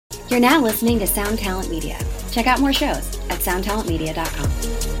You're now listening to Sound Talent Media. Check out more shows at soundtalentmedia.com.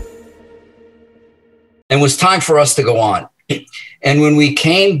 And it was time for us to go on. And when we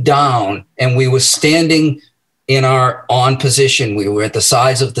came down and we were standing in our on position, we were at the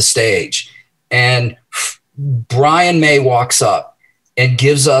sides of the stage, and Brian May walks up and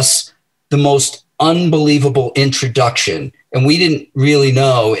gives us the most unbelievable introduction. And we didn't really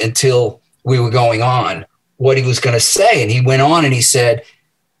know until we were going on what he was going to say. And he went on and he said,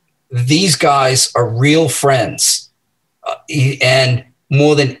 these guys are real friends. And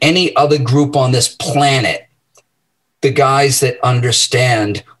more than any other group on this planet, the guys that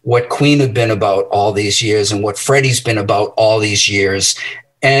understand what Queen have been about all these years and what Freddie's been about all these years.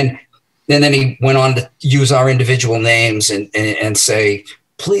 And then he went on to use our individual names and say,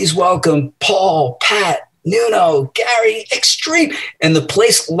 please welcome Paul, Pat, Nuno, Gary, Extreme. And the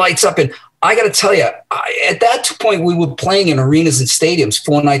place lights up. And I got to tell you, at that point, we were playing in arenas and stadiums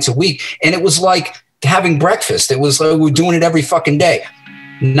 4 nights a week. And it was like having breakfast. It was like we were doing it every fucking day.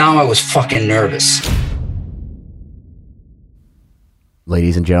 Now I was fucking nervous.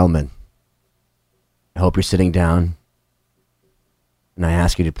 Ladies and gentlemen, I hope you're sitting down. And I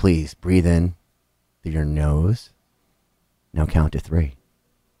ask you to please breathe in through your nose. Now count to 3,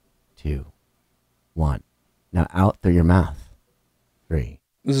 2, 1. Now out through your mouth. 3.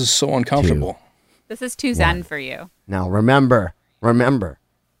 This is so uncomfortable. 2, This is too zen for you. Now remember,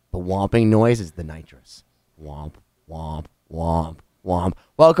 the whomping noise is the nitrous. Womp, womp, womp, womp.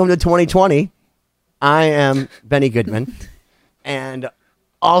 Welcome to 2020. I am Benny Goodman. And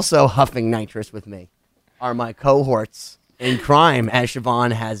also huffing nitrous with me are my cohorts in crime, as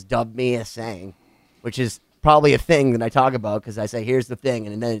Siobhan has dubbed me as saying, which is probably a thing that I talk about because I say, here's the thing,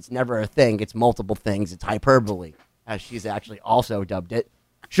 and then it's never a thing. It's multiple things. It's hyperbole, as she's actually also dubbed it.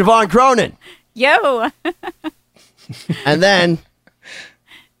 Siobhan Cronin. Yo. And then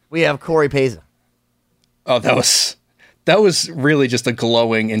we have Corey Peza. Oh, that was really just a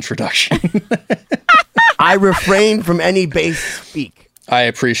glowing introduction. I refrain from any base speak. I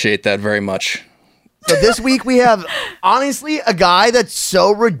appreciate that very much. So this week we have, honestly, a guy that's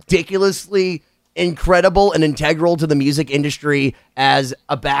so ridiculously incredible and integral to the music industry as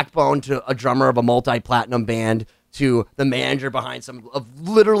a backbone to a drummer of a multi-platinum band to the manager behind some of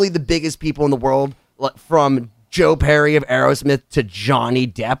literally the biggest people in the world, from Joe Perry of Aerosmith to Johnny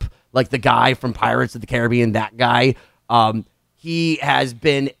Depp, like the guy from Pirates of the Caribbean, that guy. He has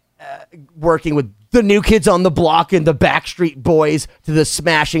been working with the New Kids on the Block and the Backstreet Boys to the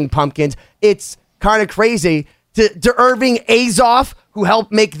Smashing Pumpkins. It's kind of crazy. To Irving Azoff, who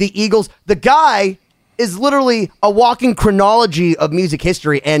helped make the Eagles. The guy is literally a walking chronology of music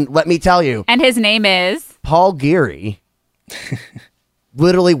history. And let me tell you. And his name is? Paul Geary.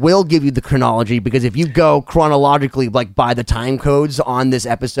 Literally will give you the chronology, because if you go chronologically, like by the time codes on this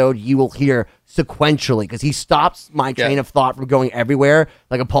episode, you will hear sequentially, because he stops my train of thought from going everywhere,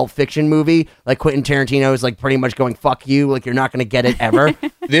 like a Pulp Fiction movie, like Quentin Tarantino is like pretty much going, fuck you, like you're not going to get it ever.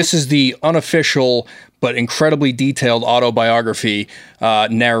 This is the unofficial but incredibly detailed autobiography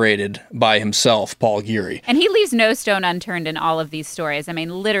narrated by himself, Paul Geary. And he leaves no stone unturned in all of these stories. I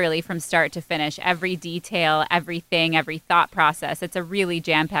mean, literally from start to finish, every detail, everything, every thought process. It's a really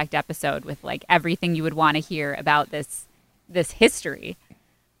jam-packed episode with like everything you would want to hear about this history.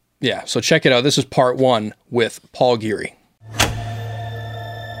 Yeah, so check it out. This is part 1 with Paul Geary.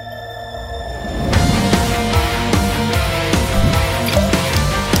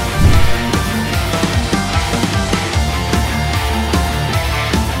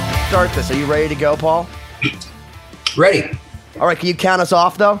 Start this. Are you ready to go, Paul? Ready. All right, can you count us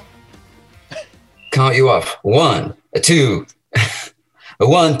off, though? Count you off. 1, 2,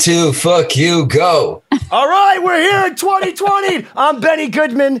 1, 2, fuck you, go. All right, we're here in 2020. I'm Benny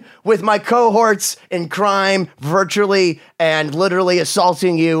Goodman with my cohorts in crime, virtually and literally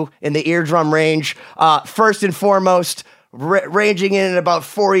assaulting you in the eardrum range. First and foremost, ranging in at about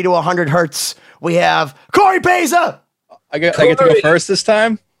 40 to 100 hertz, we have Corey Peza. I get to go first this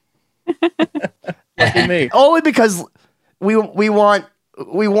time? Lucky me. Only because we want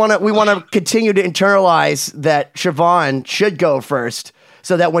to continue to internalize that Siobhan should go first,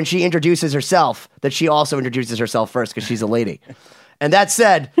 so that when she introduces herself, that she also introduces herself first, because she's a lady. And that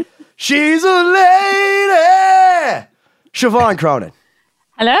said, she's a lady. Siobhan Cronin.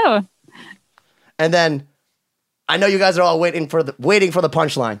 Hello. And then I know you guys are all waiting for the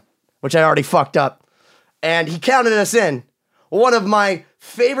punchline, which I already fucked up. And he counted us in. One of my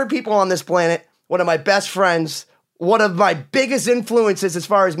favorite people on this planet, one of my best friends, one of my biggest influences as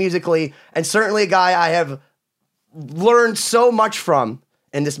far as musically, and certainly a guy I have learned so much from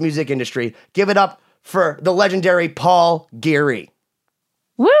in this music industry. Give it up for the legendary Paul Geary.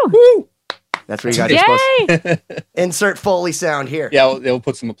 Woo! That's what you guys are supposed Yay! to insert Foley sound here. Yeah, they'll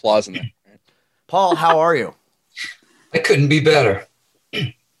put some applause in there. Paul, how are you? I couldn't be better.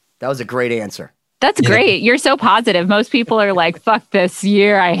 That was a great answer. That's great. You're so positive. Most people are like, fuck this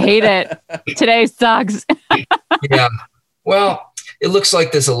year. I hate it. Today sucks. Yeah. Well, it looks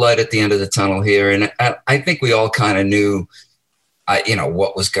like there's a light at the end of the tunnel here. And I think we all kind of knew,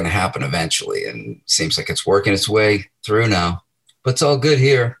 what was going to happen eventually. And it seems like it's working its way through now. But it's all good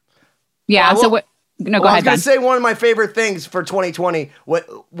here. Yeah. Well, So what? No, go I was ahead, going Ben. to say one of my favorite things for 2020,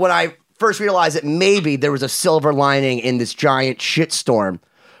 when I first realized that maybe there was a silver lining in this giant shitstorm,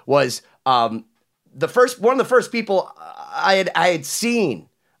 was one of the first people I had seen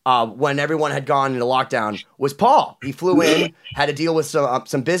when everyone had gone into lockdown was Paul. He flew in, had to deal with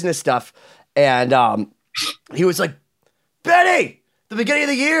some business stuff, and he was like, Benny, the beginning of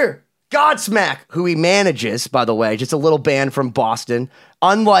the year, Godsmack, who he manages, by the way, just a little band from Boston,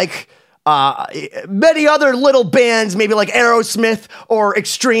 unlike many other little bands, maybe like Aerosmith or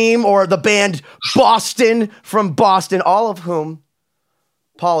Extreme or the band Boston from Boston, all of whom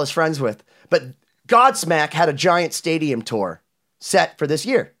Paul is friends with. But Godsmack had a giant stadium tour set for this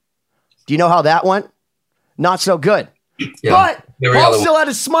year. Do you know how that went? Not so good. Yeah. But Paul still had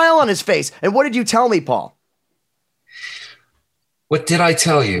a smile on his face. And what did you tell me, Paul? What did I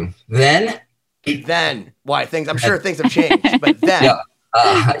tell you then? Then. Why? I'm sure things have changed, but then.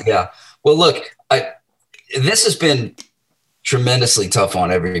 Yeah. Well, look, this has been tremendously tough on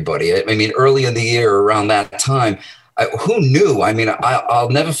everybody. I mean, early in the year, around that time, who knew? I mean, I'll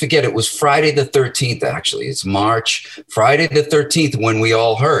never forget. It was Friday the 13th, actually. It's March, Friday the 13th, when we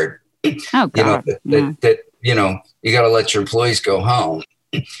all heard, Oh, God. that you got to let your employees go home.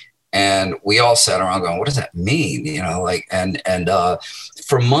 And we all sat around going, what does that mean?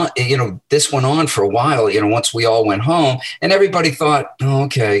 For months, this went on for a while, once we all went home, and everybody thought, oh,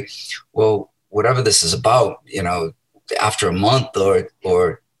 okay, well, whatever this is about, after a month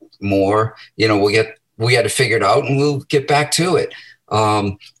or more, we had to figure it out and we'll get back to it.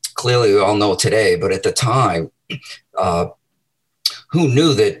 Clearly we all know today, but at the time, who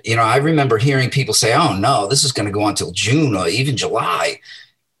knew that, I remember hearing people say, oh no, this is going to go on till June or even July.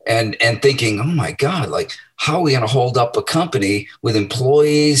 And thinking, oh my God, like, how are we going to hold up a company with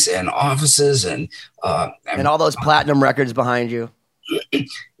employees and offices and all those platinum records behind you?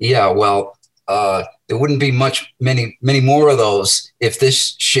 Yeah, well, there wouldn't be many more of those if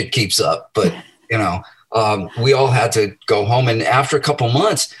this shit keeps up. But we all had to go home, and after a couple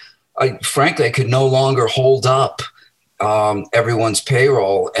months, frankly, I could no longer hold up everyone's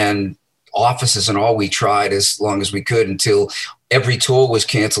payroll and offices and all. We tried as long as we could until every tour was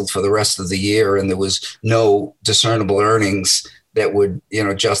canceled for the rest of the year, and there was no discernible earnings that would,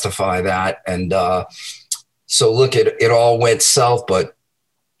 justify that. And so look, it all went south, but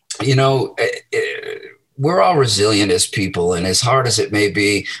we're all resilient as people, and as hard as it may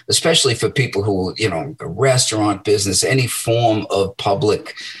be, especially for people who, the restaurant business, any form of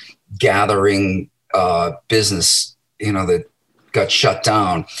public gathering business, that got shut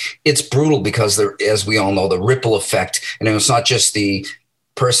down. It's brutal because there, as we all know, the ripple effect, and it's not just the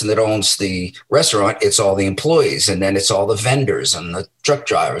person that owns the restaurant, it's all the employees, and then it's all the vendors and the truck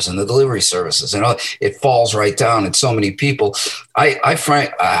drivers and the delivery services, and it falls right down. And so many people, I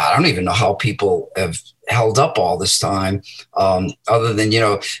don't even know how people have held up all this time, other than,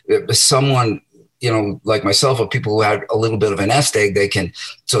 someone, like myself, or people who had a little bit of a nest egg, they can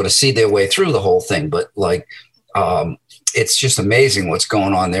sort of see their way through the whole thing. But it's just amazing what's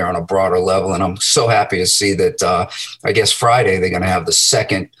going on there on a broader level. And I'm so happy to see that, I guess Friday, they're going to have the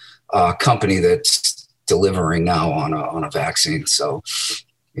second company that's delivering now on a vaccine. So,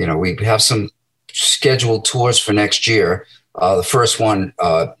 we have some scheduled tours for next year. The first one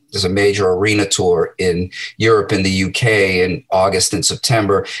is a major arena tour in Europe and the UK in August and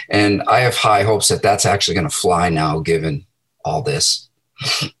September. And I have high hopes that that's actually going to fly now, given all this.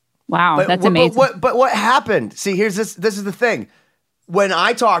 Wow, that's amazing. But what happened? See, this is the thing. When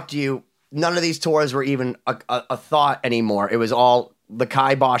I talked to you, none of these tours were even a thought anymore. It was all the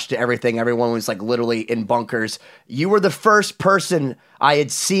kibosh to everything. Everyone was like literally in bunkers. You were the first person I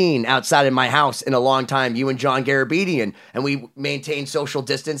had seen outside of my house in a long time, you and John Garabedian, and we maintained social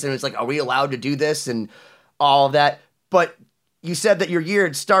distance, and it was like, are we allowed to do this and all of that? But you said that your year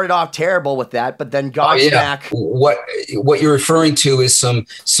had started off terrible with that, but then Godsmack. What you're referring to is some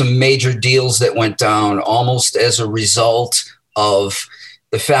major deals that went down almost as a result of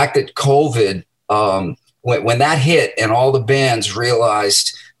the fact that COVID, when that hit and all the bands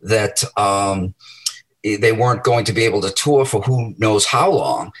realized that they weren't going to be able to tour for who knows how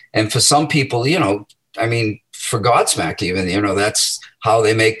long. And for some people, for Godsmack even, you know, that's how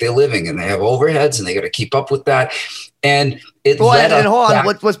they make their living, and they have overheads and they got to keep up with that. And it led and hold on,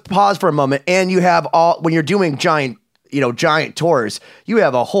 back. let's pause for a moment. And you have when you're doing giant tours, you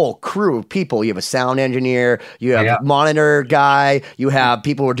have a whole crew of people. You have a sound engineer, you have a monitor guy, you have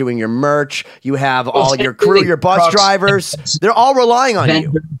people who are doing your merch, you have all your crew, your bus drivers. They're all relying on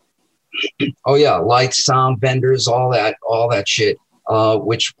you. Oh yeah, lights, sound, vendors, all that shit.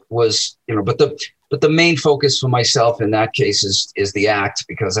 Which was, you know, but the main focus for myself in that case is the act,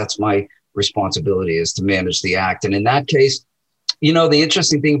 because that's my responsibility, is to manage the act. And in that case, you know, the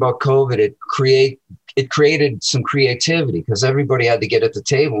interesting thing about COVID, it created some creativity, because everybody had to get at the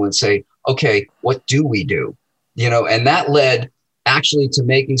table and say, okay, what do we do? You know, and that led actually to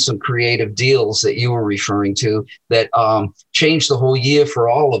making some creative deals that you were referring to that changed the whole year for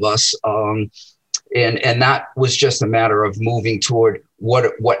all of us. And that was just a matter of moving toward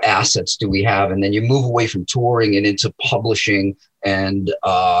what assets do we have? And then you move away from touring and into publishing and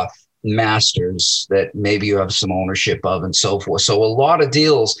masters that maybe you have some ownership of and so forth. So a lot of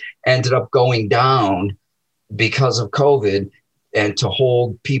deals ended up going down because of COVID and to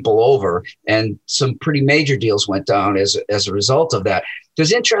hold people over. And some pretty major deals went down as a result of that.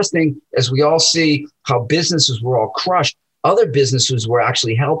 It's interesting, as we all see how businesses were all crushed, other businesses were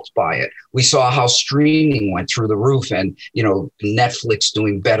actually helped by it. We saw how streaming went through the roof, and, you know, Netflix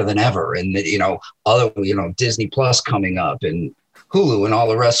doing better than ever. And, you know, Disney Plus coming up, and Hulu and all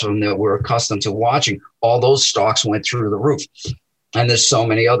the rest of them that we're accustomed to watching, all those stocks went through the roof. And there's so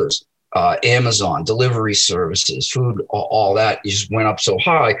many others. Amazon, delivery services, food, all that just went up so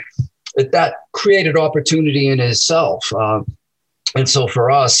high that created opportunity in itself. And so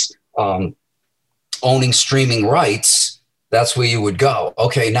for us, owning streaming rights, that's where you would go.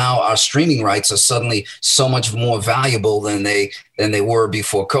 Okay, now our streaming rights are suddenly so much more valuable than they were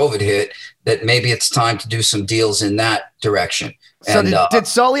before COVID hit, that maybe it's time to do some deals in that direction. So and, did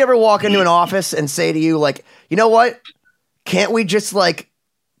Sully ever walk into an office and say to you, like, you know what? Can't we just like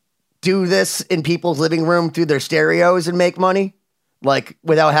do this in people's living room through their stereos and make money, like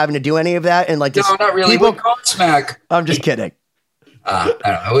without having to do any of that? And like, no, not really. With Godsmack, I'm just kidding. I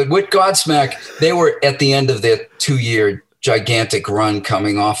don't know. With Godsmack, they were at the end of their 2-year gigantic run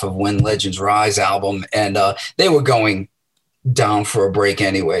coming off of When Legends Rise album, and they were going down for a break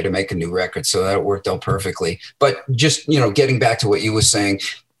anyway to make a new record, so that worked out perfectly. But just, you know, getting back to what you were saying,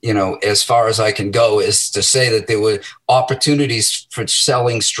 you know, as far as I can go is to say that there were opportunities for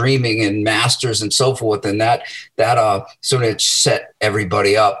selling streaming and masters and so forth, and that sort of set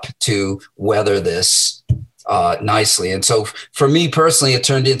everybody up to weather this nicely. And so for me personally, it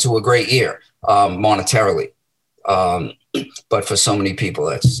turned into a great year monetarily. But for so many people,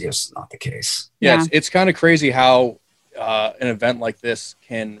 that's just not the case. Yeah. It's kind of crazy how an event like this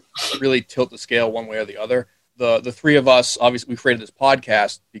can really tilt the scale one way or the other. The three of us, obviously, we created this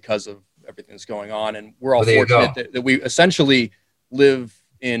podcast because of everything that's going on, and we're all fortunate that we essentially live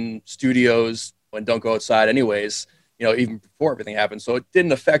in studios and don't go outside anyways, you know, even before everything happened. So it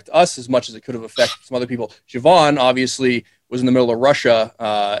didn't affect us as much as it could have affected some other people. Siobhan obviously was in the middle of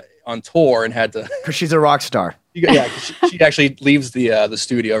Russia on tour and had to... Because she's a rock star. Yeah, she actually leaves the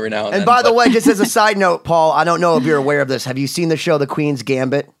studio every now and then. And by the way, just as a side note, Paul, I don't know if you're aware of this. Have you seen the show The Queen's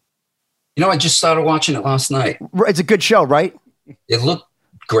Gambit? You know, I just started watching it last night. It's a good show, right? It looked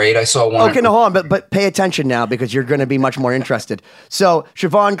great. I saw one. Okay, no, hold on, but pay attention now, because you're going to be much more interested. So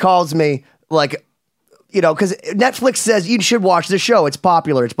Siobhan calls me, like, you know, because Netflix says you should watch the show. It's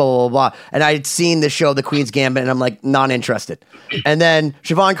popular. It's blah, blah, blah, blah. And I had seen the show, The Queen's Gambit, and I'm like, not interested. And then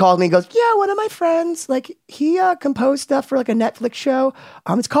Siobhan calls me and goes, yeah, one of my friends, like, he composed stuff for like a Netflix show.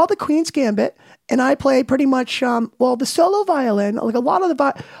 It's called The Queen's Gambit. And I play pretty much, the solo violin. Like a lot of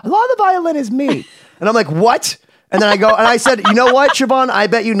the violin is me. And I'm like, what? And then I go, and I said, you know what, Siobhan? I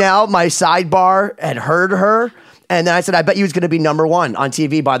bet you now my sidebar had heard her. And then I said, I bet you was going to be number one on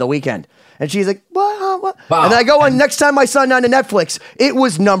TV by the weekend. And she's like, what? Wow. And then I go, and next time I signed on to Netflix, it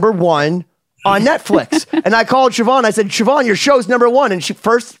was number one on Netflix. And I called Siobhan. I said, Siobhan, your show's number one. And she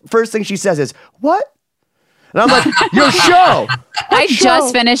first thing she says is, what? And I'm like, your show. I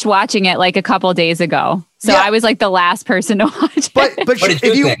just finished watching it like a couple days ago. So I was like the last person to watch it. But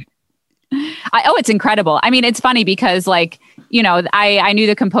if you... it's incredible. I mean, it's funny because, like, you know, I knew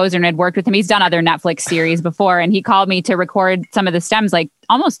the composer and had worked with him. He's done other Netflix series before, and he called me to record some of the stems like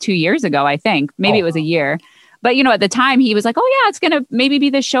almost 2 years ago, I think. Maybe it was a year. But, you know, at the time he was like, oh, yeah, it's going to maybe be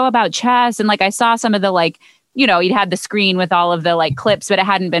this show about chess. And like I saw some of the, like, you know, he'd had the screen with all of the like clips, but it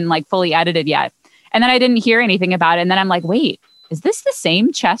hadn't been like fully edited yet. And then I didn't hear anything about it. And then I'm like, wait, is this the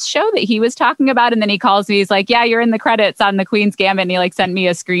same chess show that he was talking about? And then he calls me, he's like, yeah, you're in the credits on the Queen's Gambit. And he like sent me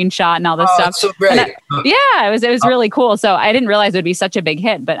a screenshot and all this stuff. That's so great. It was really cool. So I didn't realize it would be such a big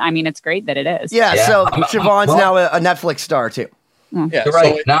hit, but I mean, it's great that it is. Yeah. So Siobhan's now a Netflix star too. Yeah, you're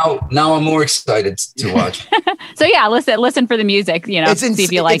right. Now I'm more excited to watch. So yeah, listen for the music, see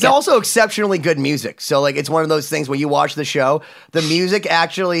if you like it. It's also exceptionally good music. So like, it's one of those things when you watch the show, the music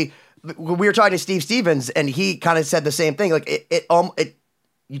actually, we were talking to Steve Stevens and he kind of said the same thing. Like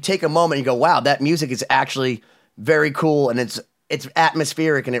you take a moment and you go, wow, that music is actually very cool. And it's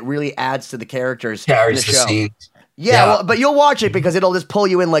atmospheric and it really adds to the characters. Carries in the show. scene. Yeah. Well, but you'll watch it because it'll just pull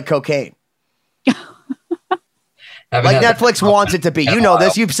you in like cocaine. Like Netflix wants it to be. You know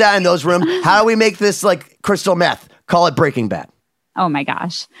this. You've sat in those rooms. How do we make this like crystal meth? Call it Breaking Bad. Oh my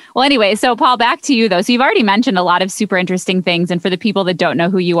gosh. Well, anyway, so Paul, back to you though. So you've already mentioned a lot of super interesting things. And for the people that don't know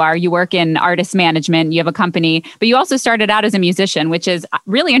who you are, you work in artist management, you have a company, but you also started out as a musician, which is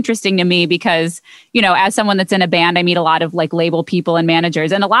really interesting to me because, as someone that's in a band, I meet a lot of like label people and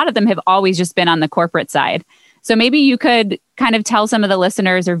managers, and a lot of them have always just been on the corporate side. So maybe you could kind of tell some of the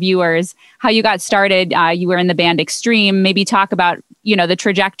listeners or viewers how you got started. You were in the band Extreme. Maybe talk about, the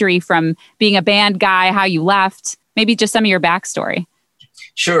trajectory from being a band guy, how you left, maybe just some of your backstory.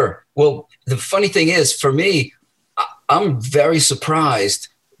 Sure. Well, the funny thing is, for me, I'm very surprised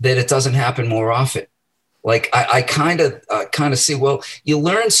that it doesn't happen more often. Like I kind of see, well, you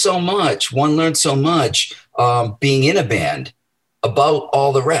learn so much. One learns so much being in a band about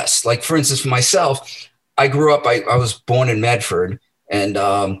all the rest. Like, for instance, for myself, I grew up, I was born in Medford and,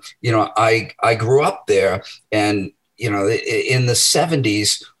 I grew up there and, in the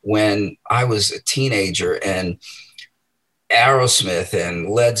 70s when I was a teenager and Aerosmith and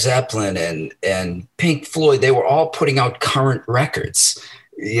Led Zeppelin and Pink Floyd, they were all putting out current records,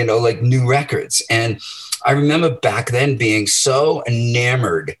 like new records. And I remember back then being so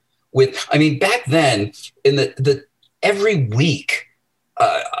enamored with, back then in the every week,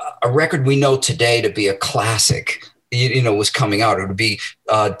 a record we know today to be a classic, was coming out. It would be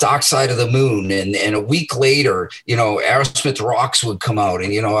Dark Side of the Moon. And a week later, Aerosmith Rocks would come out.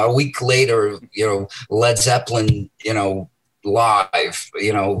 And, a week later, Led Zeppelin, Live,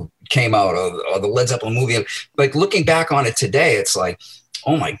 came out or the Led Zeppelin movie. Like looking back on it today, it's like,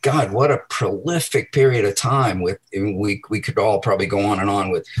 oh my God, what a prolific period of time we could all probably go on and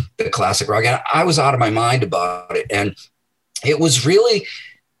on with the classic rock. And I was out of my mind about it. And it was really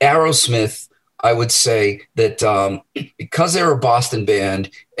Aerosmith, I would say, that because they were a Boston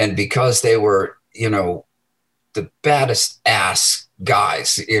band and because they were, the baddest ass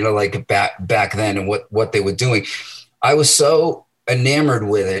guys, like back then and what they were doing, I was so enamored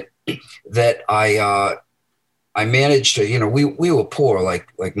with it that I managed to, we were poor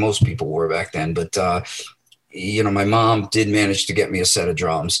like most people were back then, but my mom did manage to get me a set of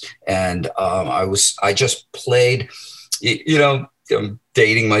drums, and I just played, I'm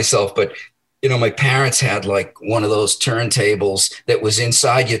dating myself, but my parents had like one of those turntables that was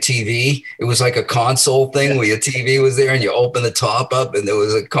inside your TV. It was like a console thing where your TV was there and you open the top up and there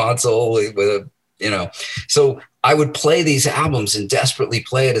was a console with a, so I would play these albums and desperately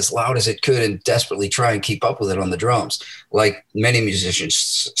play it as loud as it could and desperately try and keep up with it on the drums, like many musicians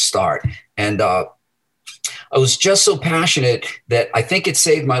start. And I was just so passionate that I think it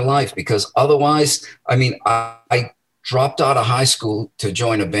saved my life, because otherwise, I dropped out of high school to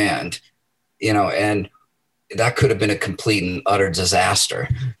join a band, and that could have been a complete and utter disaster,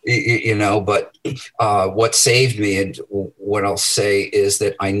 but what saved me, and what I'll say, is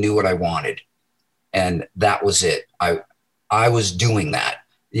that I knew what I wanted. And that was it. I was doing that,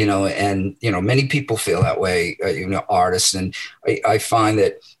 and, many people feel that way, artists. And I find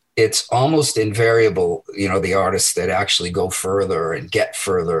that it's almost invariable, the artists that actually go further and get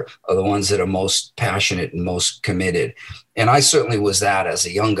further are the ones that are most passionate and most committed. And I certainly was that as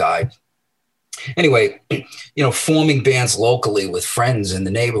a young guy. Anyway, forming bands locally with friends in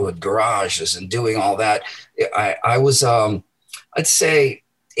the neighborhood garages and doing all that. I was, I'd say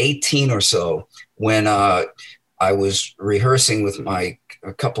 18 or so when I was rehearsing with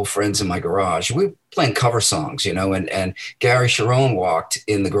a couple friends in my garage. We were playing cover songs, and Gary Sharon walked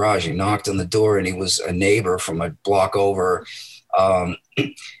in the garage. He knocked on the door, and he was a neighbor from a block over.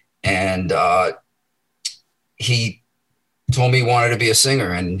 And he told me he wanted to be a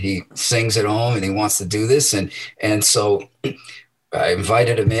singer, and he sings at home and he wants to do this. And so I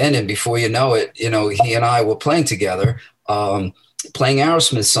invited him in, and before you know it, he and I were playing together, playing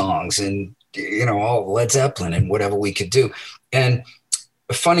Aerosmith songs and, all Led Zeppelin and whatever we could do. And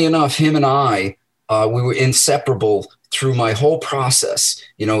funny enough, him and I, we were inseparable through my whole process,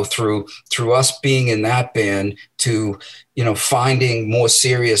 through us being in that band to, finding more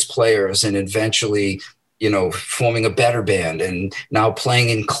serious players and eventually, forming a better band and now playing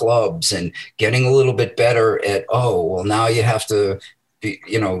in clubs and getting a little bit better at, now you have to be,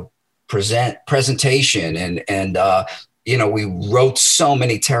 presentation and we wrote so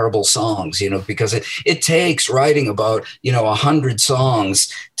many terrible songs, because it takes writing about, 100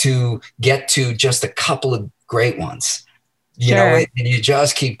 songs to get to just a couple of great ones, and you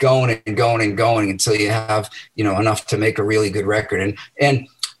just keep going and going and going until you have, enough to make a really good record. And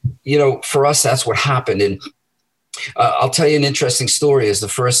for us, that's what happened. And I'll tell you an interesting story. Is the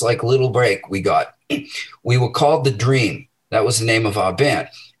first little break we got, we were called The Dream. That was the name of our band.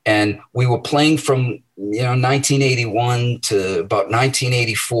 And we were playing from, 1981 to about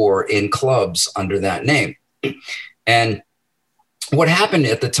 1984 in clubs under that name. And what happened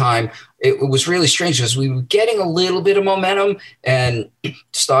at the time, it was really strange because we were getting a little bit of momentum and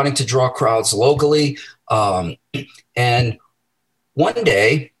starting to draw crowds locally. And one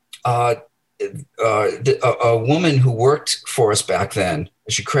day, a woman who worked for us back then,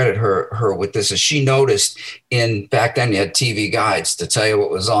 I should credit her with this, as she noticed back then you had TV guides to tell you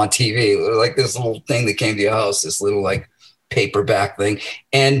what was on TV, like this little thing that came to your house, this little paperback thing.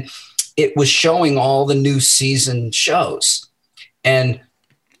 And it was showing all the new season shows. And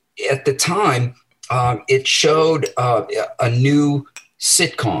at the time, it showed a new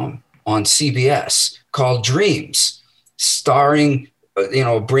sitcom on CBS called Dreams, starring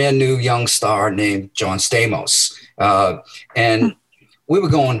a brand new young star named John Stamos. And we were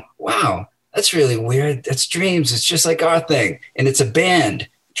going, wow, that's really weird. That's Dreams. It's just like our thing. And it's a band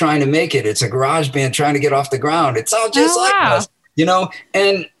trying to make it. It's a garage band trying to get off the ground. It's all just like us,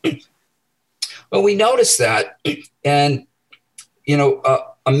 And well, we noticed that. And,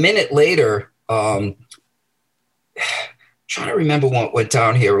 a minute later, trying to remember what went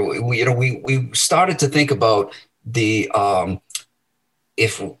down here. We started to think about the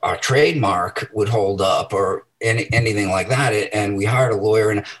if our trademark would hold up or anything like that. And we hired a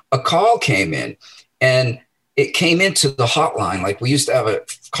lawyer, and a call came in, and it came into the hotline. Like we used to have a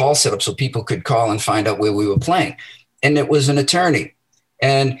call set up so people could call and find out where we were playing. And it was an attorney,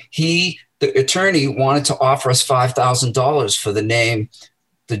 and the attorney wanted to offer us $5,000 for the name,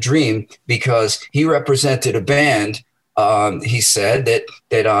 The Dream, because he represented a band. He said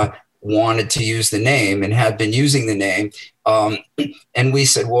that wanted to use the name and had been using the name. And we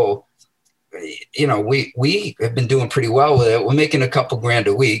said, well, we have been doing pretty well with it. We're making a couple grand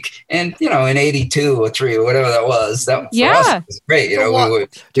a week. And, in 82 or 3 or whatever that was, for us, it was great.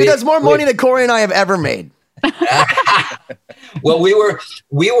 That's more money than Corey and I have ever made. Well, we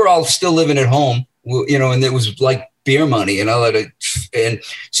were all still living at home, and it was like beer money, and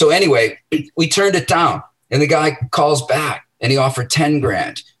so anyway, we turned it down, and the guy calls back and he offered 10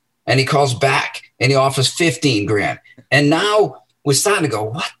 grand, and he calls back and he offers 15 grand. And now we're starting to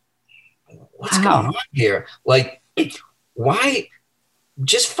go, what's going on here? Like, why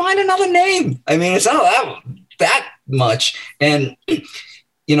just find another name? I mean, it's not that much. And,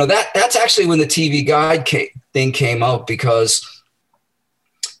 that's actually when the TV Guide thing came out, because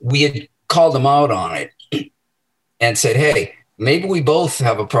we had called them out on it and said, hey, maybe we both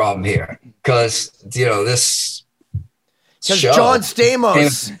have a problem here, because, this show. John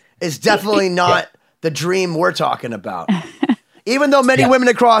Stamos is definitely not the Dream we're talking about. Even though many women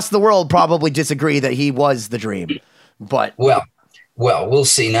across the world probably disagree that he was the Dream. But well, we'll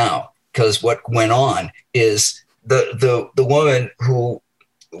see now, because what went on is the woman who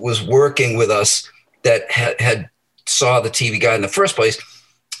was working with us that had saw the TV Guide in the first place,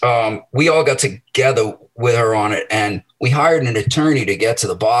 we all got together with her on it, and we hired an attorney to get to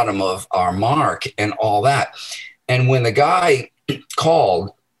the bottom of our mark and all that. And when the guy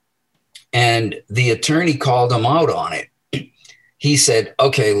called and the attorney called him out on it, he said,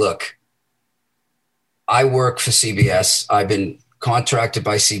 okay, look, I work for CBS. I've been contracted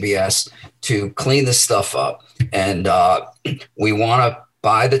by CBS to clean this stuff up. And we want to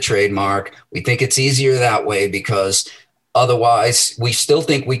buy the trademark. We think it's easier that way, because otherwise we still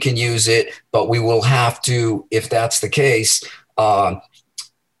think we can use it, but we will have to, if that's the case,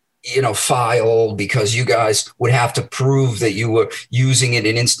 file, because you guys would have to prove that you were using it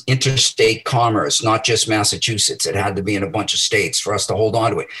in interstate commerce, not just Massachusetts. It had to be in a bunch of states for us to hold on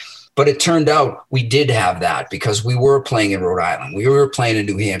to it. But it turned out we did have that, because we were playing in Rhode Island, we were playing in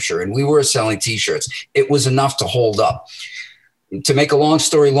New Hampshire, and we were selling T-shirts. It was enough to hold up. To make a long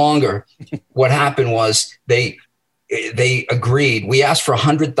story longer, what happened was they agreed. We asked for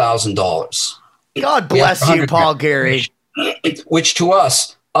 $100,000. God bless you, Paul Gary. Which to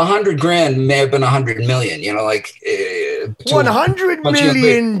us, $100,000 may have been $100 million. $100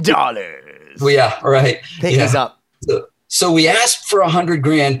 million. Well, yeah, right. Pinkies up. So we asked for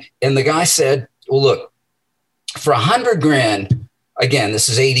 $100,000, and the guy said, well, look, for $100,000, again, this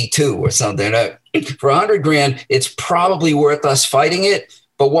is 82 or something. For $100,000, it's probably worth us fighting it.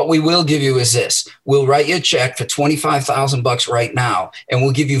 But what we will give you is this: we'll write you a check for $25,000 right now, and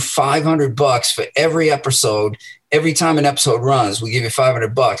we'll give you $500 for every episode. Every time an episode runs, we give you $500.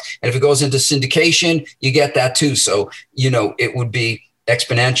 And if it goes into syndication, you get that too. So, it would be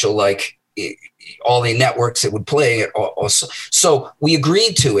exponential, like all the networks that would play it. So we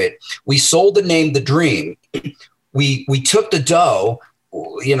agreed to it. We sold the name The Dream. We took the dough.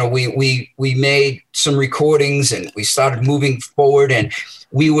 We made some recordings, and we started moving forward, and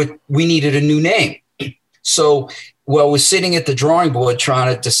we needed a new name. So we're sitting at the drawing board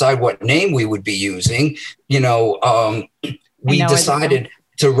trying to decide what name we would be using. We decided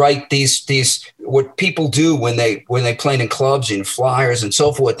to write these what people do when they play in clubs and flyers and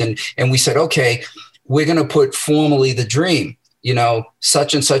so forth. And we said, okay, we're going to put formerly The Dream,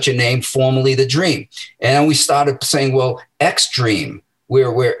 such and such a name, formerly The Dream. And we started saying, well, X Dream,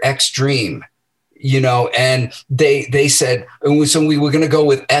 we're X Dream, and they said, and so we were going to go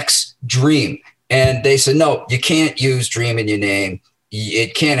with X Dream. And they said, no, you can't use Dream in your name.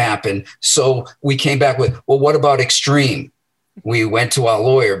 It can't happen. So we came back with, well, what about Extreme? We went to our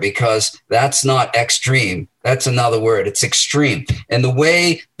lawyer because that's not extreme. That's another word. It's extreme. And the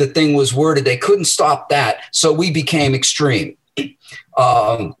way the thing was worded, they couldn't stop that. So we became Extreme.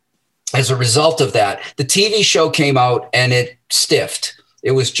 As a result of that, the TV show came out and it stiffed.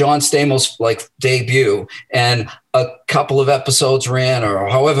 It was John Stamos' debut, and a couple of episodes ran, or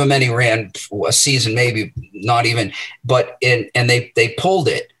however many ran, a season, maybe not even, and they pulled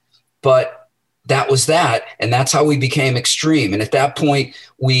it. But that was that. And that's how we became Extreme. And at that point,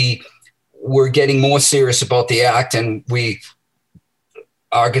 we were getting more serious about the act. And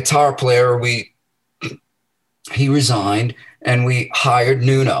our guitar player, he resigned, and we hired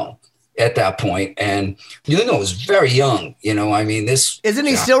Nuno at that point. And Nuno was very young. Isn't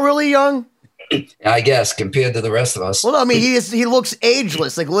he still really young? I guess, compared to the rest of us. Well, he looks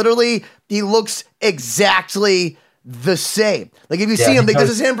ageless. Literally, he looks exactly the same. If you see him, this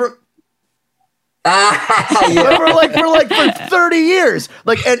is him for... for 30 years.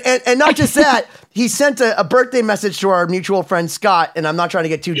 And not just that, he sent a birthday message to our mutual friend Scott, and I'm not trying to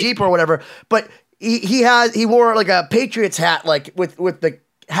get too deep or whatever, but he wore a Patriots hat, with the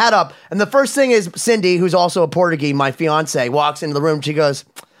hat up. And the first thing is Cindy, who's also a Portuguese, my fiance, walks into the room. She goes,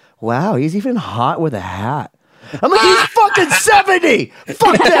 wow, he's even hot with a hat. I'm like, he's fucking 70.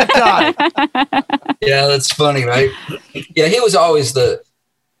 Fuck that guy. Yeah, that's funny, right? Yeah, he was always that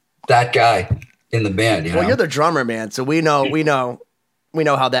guy in the band. Well, you're the drummer, man, so we know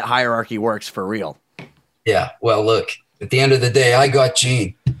how that hierarchy works for real. Yeah. Well, look, at the end of the day, I got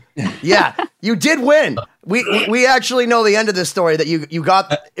Gene. Yeah, you did win. We actually know the end of this story, that you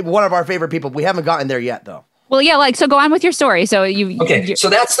got one of our favorite people. We haven't gotten there yet, though. Well, yeah, so go on with your story. So so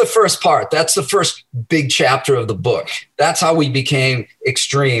that's the first part. That's the first big chapter of the book. That's how we became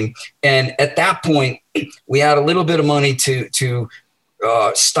Extreme. And at that point, we had a little bit of money to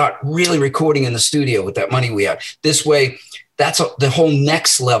start really recording in the studio with that money we had. This way, that's the whole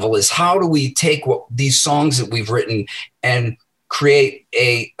next level, is how do we take these songs that we've written and create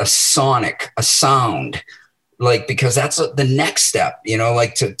a sound, because that's the next step,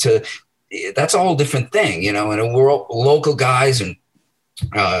 that's a whole different thing, and we're all local guys. And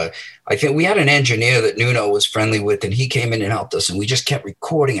I think we had an engineer that Nuno was friendly with, and he came in and helped us, and we just kept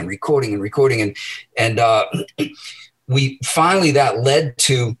recording. And we finally, that led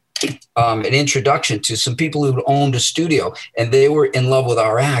to an introduction to some people who owned a studio, and they were in love with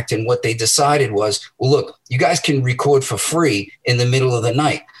our act. And what they decided was, well, look, you guys can record for free in the middle of the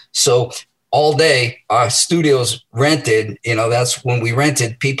night. So all day, our studios rented, that's when we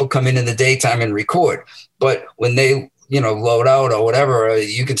rented. People come in the daytime and record. But when they, load out or whatever,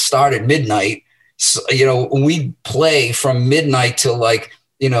 you could start at midnight. So, we play from midnight till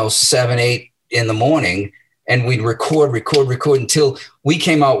 7, 8 in the morning. And we'd record until we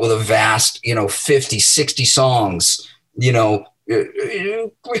came out with a vast, 50, 60 songs,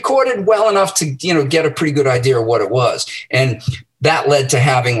 recorded well enough to, get a pretty good idea of what it was. And that led to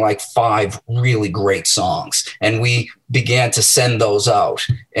having 5 really great songs. And we began to send those out.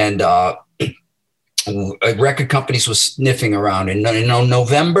 And record companies was sniffing around. And in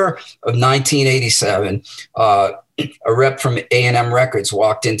November of 1987, a rep from A&M Records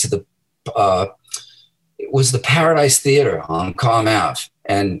walked into it was the Paradise Theater on Comm Ave.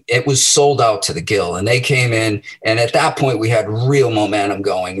 and it was sold out to the gill. And they came in, and at that point we had real momentum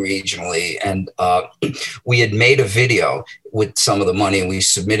going regionally, and we had made a video with some of the money, and we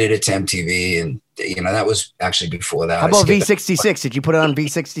submitted it to MTV, and that was actually before that. How about V66? Did you put it on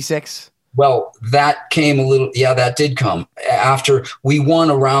V66? Well, that came that did come after we won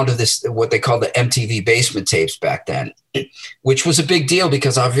a round of this, what they called the MTV basement tapes back then, which was a big deal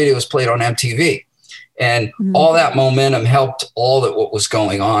because our video was played on MTV, and all that momentum helped what was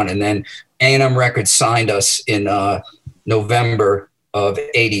going on. And then A&M Records signed us in November of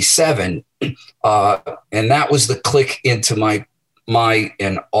 '87. And that was the click into my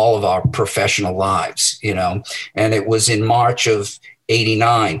and all of our professional lives, and it was in March of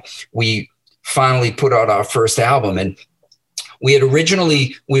 '89. We finally put out our first album, and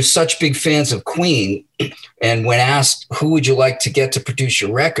we're such big fans of Queen. And when asked, who would you like to get to produce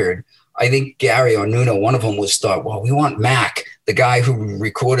your record? I think Gary or Nuno, one of them thought, well, we want Mac, the guy who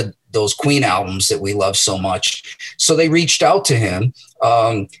recorded those Queen albums that we love so much. So they reached out to him,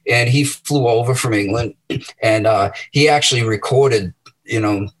 and he flew over from England, and he actually recorded,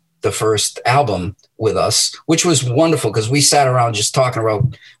 the first album with us, which was wonderful because we sat around just talking about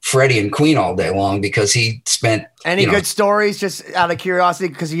Freddie and Queen all day long because he spent. Any good stories, just out of curiosity?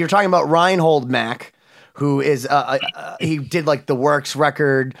 Because you're talking about Reinhold Mack, who is he did like the Works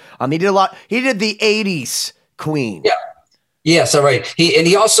record. He did a lot. He did the '80s Queen. Yeah. Yes, all right.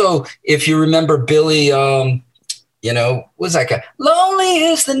 He also, if you remember Billy, was that guy? Lonely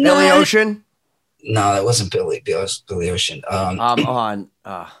is the night. Billy Ocean? No, that wasn't Billy. It was Billy Ocean.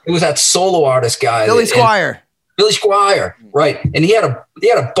 It was that solo artist guy. Billy Squier. Billy Squier, right? And he had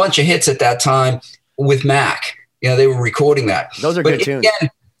a bunch of hits at that time with Mac. They were recording that. Those are good tunes. Again,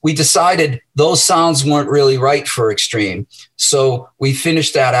 we decided those sounds weren't really right for Extreme, so we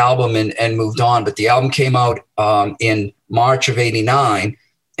finished that album and moved on. But the album came out in March of '89,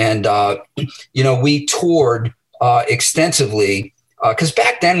 and we toured extensively because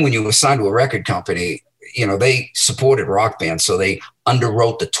back then, when you were signed to a record company, they supported rock bands, so they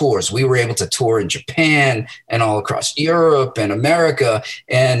underwrote the tours. We were able to tour in Japan and all across Europe and America,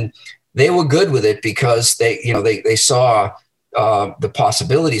 and they were good with it because they saw the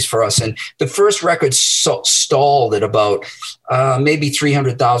possibilities for us. And the first record stalled at about maybe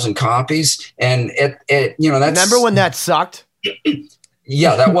 300,000 copies. And that's, remember when that sucked?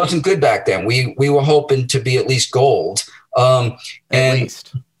 Yeah, that wasn't good back then. We were hoping to be at least gold. At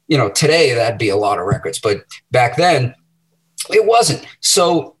least. Today that'd be a lot of records, but back then it wasn't.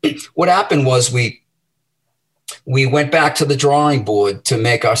 So what happened was we went back to the drawing board to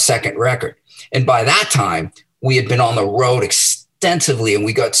make our second record. And by that time we had been on the road extensively, and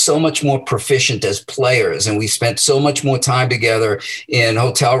we got so much more proficient as players, and we spent so much more time together in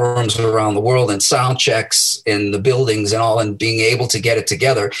hotel rooms around the world and sound checks in the buildings and all, and being able to get it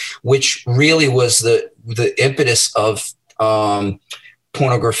together, which really was the impetus of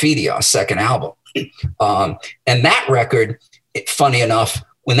Porno Graffiti, our second album. And that record, funny enough,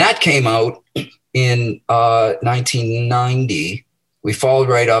 when that came out in 1990, we followed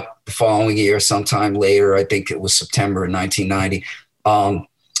right up the following year, sometime later. I think it was September 1990.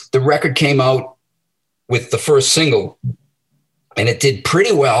 The record came out with the first single, and it did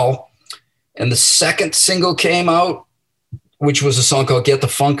pretty well. And the second single came out, which was a song called Get the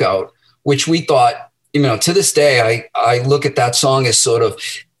Funk Out, which we thought, to this day, I look at that song as sort of,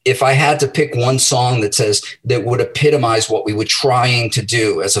 if I had to pick one song that would epitomize what we were trying to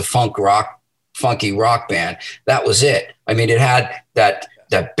do as a funky rock band, that was it. I mean, it had that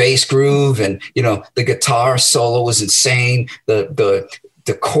bass groove, and the guitar solo was insane. The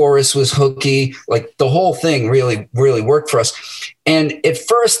chorus was hooky. Like the whole thing really, really worked for us. And at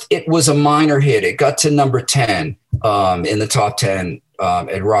first it was a minor hit. It got to number 10 in the top 10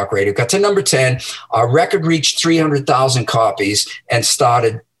 at Rock Radio. It got to number 10. Our record reached 300,000 copies and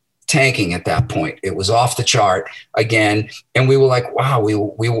started tanking at that point. It was off the chart again, and we were like, wow, we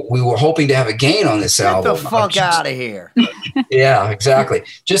were hoping to have a gain on this album. Get the fuck out of here. Yeah, exactly.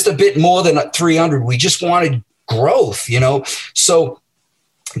 Just a bit more than 300. We just wanted growth, So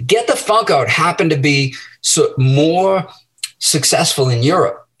Get the Funk Out happened to be more successful in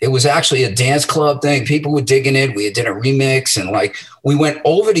Europe. It was actually a dance club thing. People were digging it. We did a remix, and we went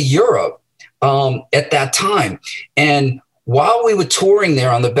over to Europe at that time. And while we were touring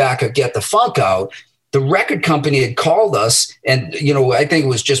there on the back of Get the Funk Out, the record company had called us, and I think it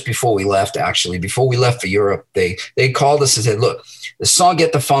was just before we left. Actually, before we left for Europe, they called us and said, "Look, the song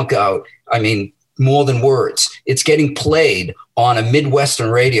Get the Funk Out. I mean, more than words. It's getting played on a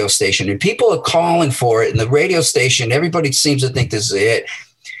Midwestern radio station, and people are calling for it. And the radio station, everybody seems to think this is it.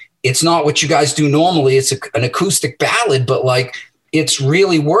 It's not what you guys do normally. It's an acoustic ballad, but it's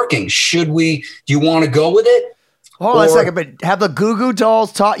really working. Do you want to go with it? Hold on a second, but have the Goo Goo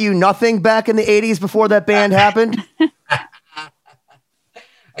Dolls taught you nothing back in the 80s before that band happened?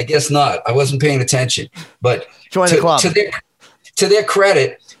 I guess not. I wasn't paying attention. But join the club. To their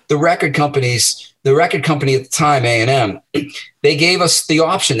credit, the record company at the time, A&M, they gave us the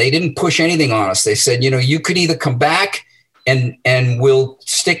option. They didn't push anything on us. They said, you could either come back and we'll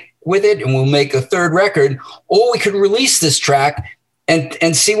stick with it and we'll make a third record, or we could release this track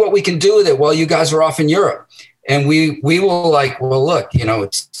and see what we can do with it while you guys are off in Europe. And we were like, well, look,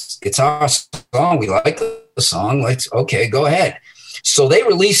 it's our song. We like the song. Okay, go ahead. So they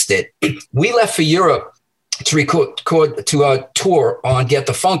released it. We left for Europe to record to a tour on Get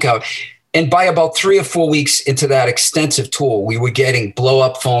the Funk Out. And by about 3 or 4 weeks into that extensive tour, we were getting blow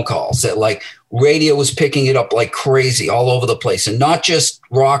up phone calls that like radio was picking it up like crazy all over the place. And not just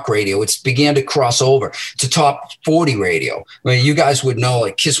rock radio. It began to cross over to top 40 radio. I mean, you guys would know,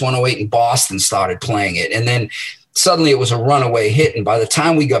 like Kiss 108 in Boston started playing it. And then suddenly it was a runaway hit. And by the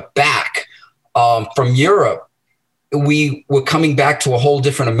time we got back from Europe, we were coming back to a whole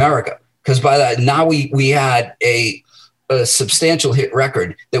different America. Because by that, now we had a substantial hit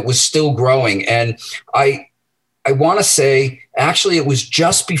record that was still growing. And I want to say, actually, it was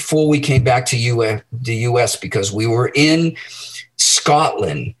just before we came back to the U.S. because we were in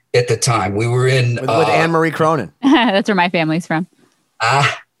Scotland at the time. We were in with Anne-Marie Cronin. That's where my family's from.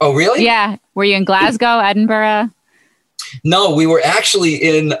 Oh, really? Yeah. Were you in Glasgow, Edinburgh? No, we were actually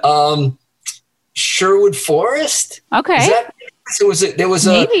in Sherwood Forest. Okay.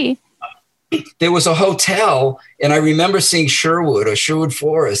 There was a hotel, and I remember seeing Sherwood or Sherwood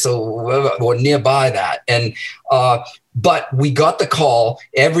Forest or nearby that. And but we got the call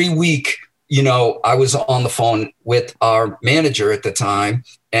every week. I was on the phone with our manager at the time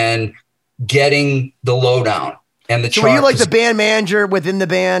and getting the lowdown and the chart. So were you like the band manager within the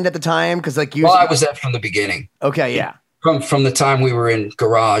band at the time? Because I was that from the beginning. Okay, yeah. From the time we were in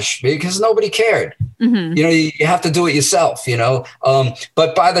Garage, because nobody cared. Mm-hmm. You have to do it yourself,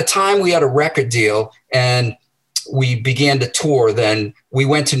 but by the time we had a record deal and we began to tour, then we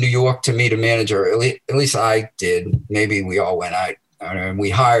went to New York to meet a manager. At least I did. Maybe we all went out and we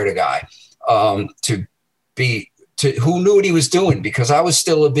hired a guy who knew what he was doing, because I was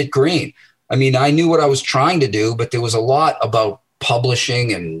still a bit green. I mean, I knew what I was trying to do, but there was a lot about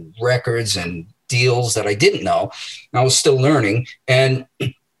publishing and records and deals that I didn't know. I was still learning.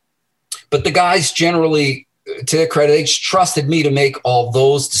 But the guys generally, to their credit, they just trusted me to make all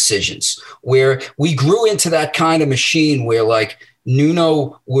those decisions, where we grew into that kind of machine where like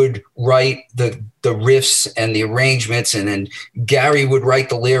Nuno would write the riffs and the arrangements, and then Gary would write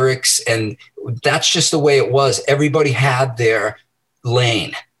the lyrics. And that's just the way it was. Everybody had their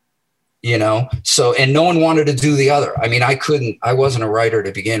lane. So, and no one wanted to do the other. I mean, I wasn't a writer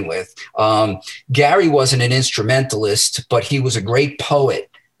to begin with. Gary wasn't an instrumentalist, but he was a great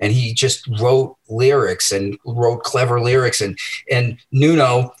poet, and he just wrote lyrics and wrote clever lyrics. And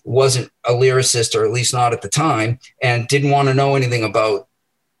Nuno wasn't a lyricist, or at least not at the time, and didn't want to know anything about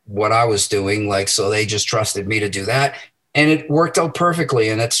what I was doing. So they just trusted me to do that. And it worked out perfectly.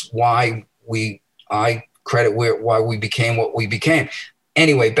 And that's why I credit why we became what we became.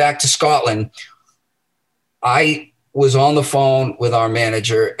 Anyway, back to Scotland. I was on the phone with our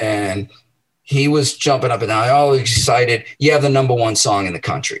manager, and he was jumping up and down, all excited. You have the number one song in the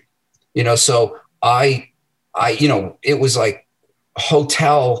country, So I, it was like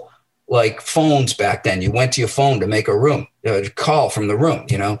hotel, like phones back then. You went to your phone to make a room, call from the room,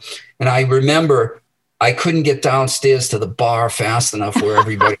 And I remember I couldn't get downstairs to the bar fast enough where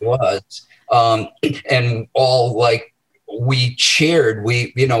everybody was, and all like. We cheered.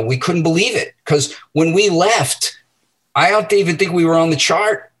 We couldn't believe it, because when we left, I don't even think we were on the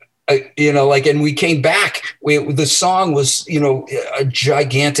chart, and we came back. The song was, a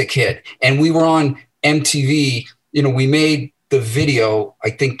gigantic hit, and we were on MTV. We made the video, I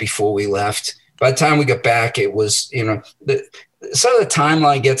think, before we left. By the time we got back, it was, some of the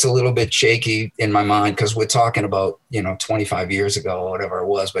timeline gets a little bit shaky in my mind, because we're talking about, 25 years ago or whatever it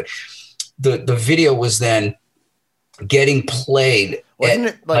was. But the video was then getting played. Wasn't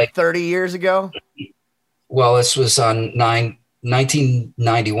it like 30 years ago? Well, this was on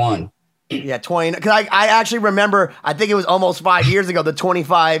 1991. Yeah, 20. Because I actually remember, I think it was almost 5 years ago, the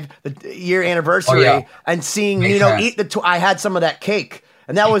 25-year anniversary, and seeing eat I had some of that cake,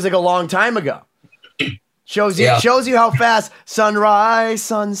 and that was like a long time ago. Shows you how fast sunrise,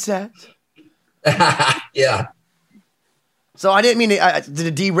 sunset. Yeah. So I didn't mean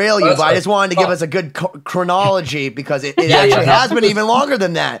to derail you, but I just wanted to give us a good chronology, because it actually has been even longer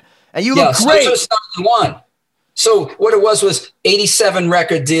than that. And you look great. So 71. So what it was 87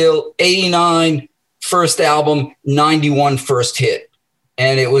 record deal, 89 first album, 91 first hit.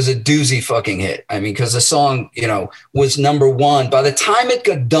 And it was a doozy fucking hit. I mean, because the song, was number one. By the time it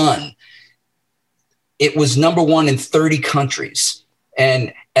got done, it was number one in 30 countries.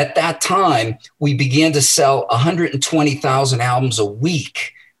 And at that time, we began to sell 120,000 albums a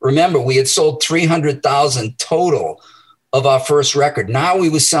week. Remember, we had sold 300,000 total of our first record. Now we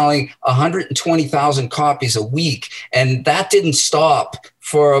were selling 120,000 copies a week. And that didn't stop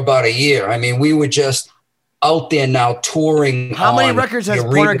for about a year. I mean, we were just out there now touring. How many records has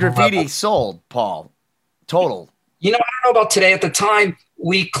Porno Graffiti sold, Paul? Total. I don't know about today. At the time,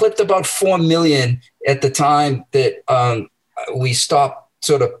 we clipped about 4 million at the time that we stopped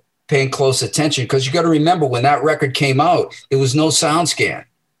sort of paying close attention. Because you got to remember, when that record came out, there was no SoundScan.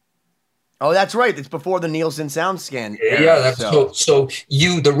 Oh, that's right. It's before the Nielsen SoundScan era. Yeah, so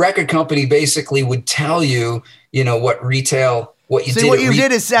the record company basically would tell you, what retail, what you did. See, what you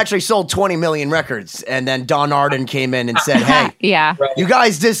did is actually sold 20 million records, and then Don Arden came in and said, "Hey, yeah, you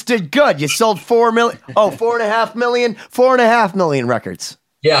guys just did good. You sold 4 million. Oh, 4.5 million, 4.5 million records."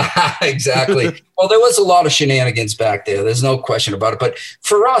 Yeah, exactly. Well, there was a lot of shenanigans back there. There's no question about it. But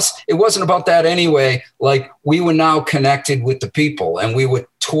for us, it wasn't about that anyway. Like, we were now connected with the people, and we were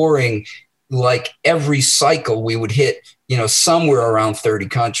touring. Like every cycle we would hit, somewhere around 30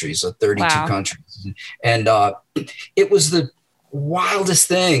 countries or 32 countries. And it was the wildest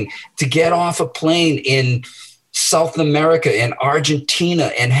thing to get off a plane in South America and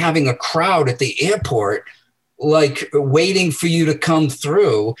Argentina and having a crowd at the airport, like waiting for you to come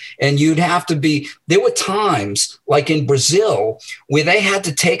through. And you'd have to there were times like in Brazil where they had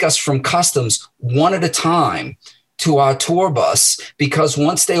to take us from customs one at a time to our tour bus, because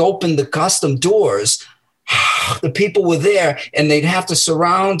once they opened the custom doors, the people were there and they'd have to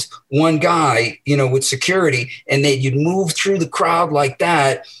surround one guy, with security, and you'd move through the crowd like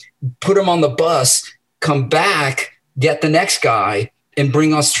that, put him on the bus, come back, get the next guy and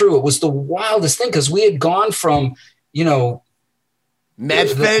bring us through. It was the wildest thing, because we had gone from, one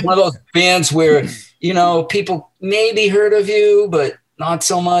of those bands where, people maybe heard of you, but not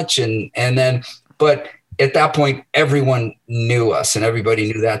so much. But at that point, everyone knew us and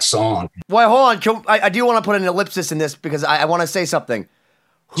everybody knew that song. Well, hold on. I do want to put an ellipsis in this because I want to say something.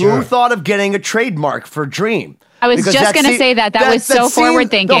 Sure. Who thought of getting a trademark for Dream? I was just going to say that. That was so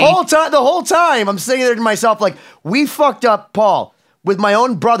forward thinking. The whole time, I'm sitting there to myself like, we fucked up, Paul. With my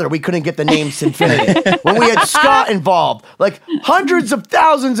own brother, we couldn't get the name Sinfinity. When we had Scott involved, like hundreds of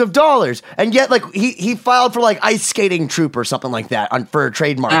thousands of dollars. And yet, like, he filed for like Ice Skating Troupe or something like that for a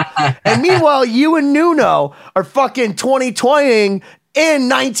trademark. And meanwhile, you and Nuno are fucking 2020ing in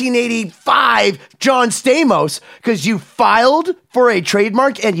 1985 John Stamos because you filed for a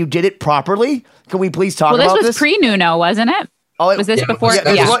trademark and you did it properly. Can we please talk about this? Well, this was pre-Nuno, wasn't it? Oh, was this before?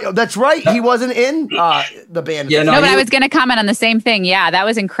 That's right. He wasn't in the band. Yeah, but I was going to comment on the same thing. Yeah, that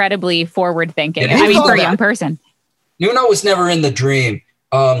was incredibly forward thinking. Yeah, for a young person. Nuno was never in the Dream.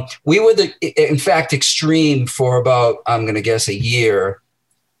 We were in fact, Extreme for about, I'm going to guess, a year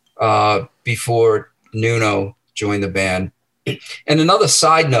before Nuno joined the band. And another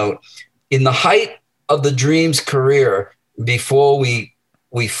side note, in the height of the Dream's career, before we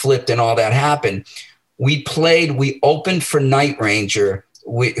flipped and all that happened, we opened for Night Ranger,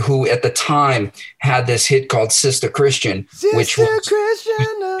 who at the time had this hit called Sister Christian, that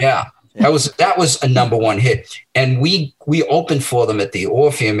was a number one hit. And we opened for them at the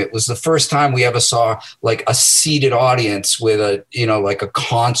Orpheum. It was the first time we ever saw like a seated audience with like a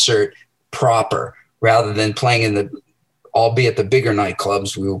concert proper, rather than playing albeit the bigger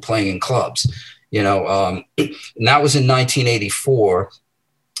nightclubs, we were playing in clubs, and that was in 1984.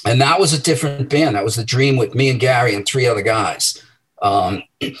 And that was a different band. That was the Dream with me and Gary and 3 other guys. And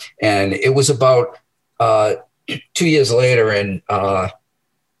it was about 2 years later, and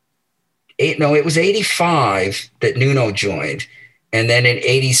it was 85 that Nuno joined. And then in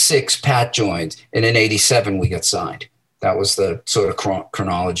 86, Pat joined. And in 87, we got signed. That was the sort of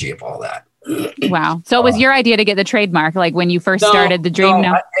chronology of all that. Wow. So it was your idea to get the trademark, like when you first started the Dream?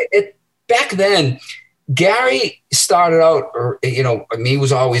 Back then, Gary started out, he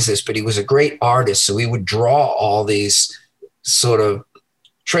was always this, but he was a great artist. So he would draw all these sort of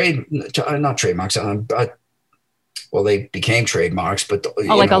not trademarks, well, they became trademarks, but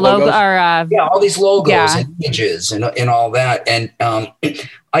like a logo or all these logos and images and all that. And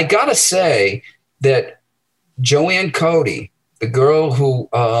I gotta say that Joanne Cody, the girl who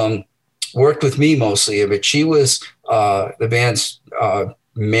worked with me mostly, but she was the band's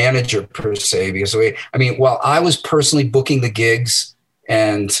manager per se, because while I was personally booking the gigs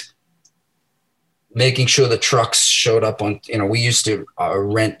and making sure the trucks showed up on, we used to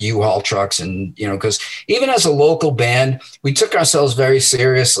rent U-Haul trucks, and, because even as a local band, we took ourselves very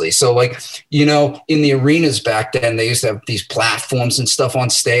seriously. So like, in the arenas back then, they used to have these platforms and stuff on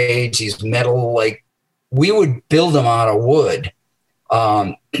stage, these metal, like we would build them out of wood.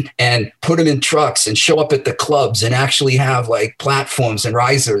 And put them in trucks and show up at the clubs and actually have like platforms and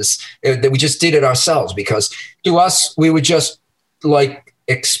risers that we just did it ourselves, because to us, we were just like,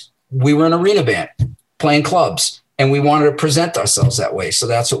 we were an arena band playing clubs, and we wanted to present ourselves that way. So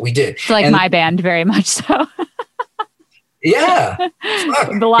that's what we did. It's like my band, very much so. Yeah.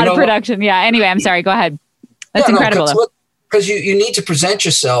 A lot of production. Yeah. Anyway, I'm sorry. Go ahead. That's incredible. Because you need to present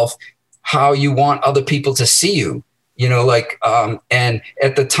yourself how you want other people to see you. And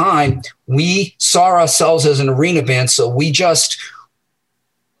at the time we saw ourselves as an arena band. So we just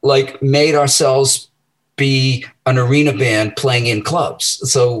like made ourselves be an arena band playing in clubs.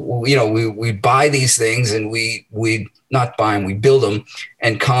 So, we buy these things, and we not buy them, we build them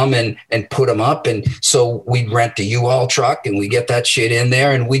and come and put them up. And so we'd rent the U-Haul truck, and we get that shit in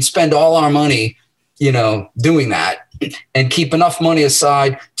there, and we'd spend all our money, doing that, and keep enough money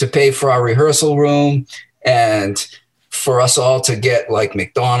aside to pay for our rehearsal room and for us all to get like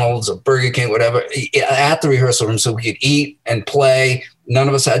McDonald's or Burger King, whatever, at the rehearsal room, so we could eat and play. None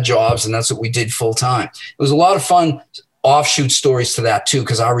of us had jobs, and that's what we did full time. It was a lot of fun offshoot stories to that too,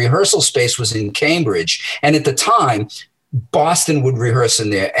 because our rehearsal space was in Cambridge. And at the time, Boston would rehearse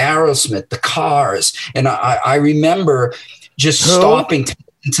in there, Aerosmith, the Cars. And I remember just stopping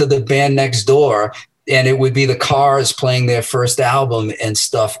to the band next door, and it would be the Cars playing their first album and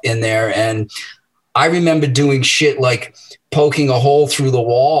stuff in there. And I remember doing shit like poking a hole through the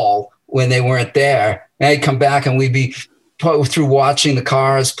wall when they weren't there. And I'd come back, and we'd be through watching the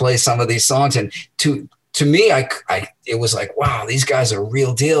Cars play some of these songs. And to me, it was like, wow, these guys are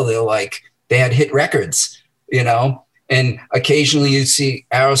real deal. They're like, they had hit records, and occasionally you'd see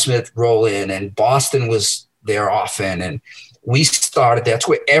Aerosmith roll in, and Boston was there often. And we started, that's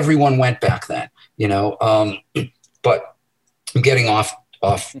where everyone went back then, but I'm getting off.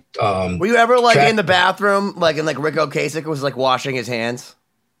 Were you ever like in the bathroom, like in like Rick Ocasek was like washing his hands?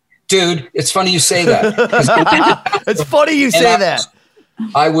 Dude, it's funny you say that. It's funny you say that.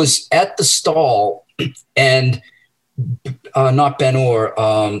 I was at the stall, and not Ben Orr,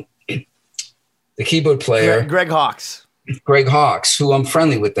 the keyboard player, Greg Hawkes, who I'm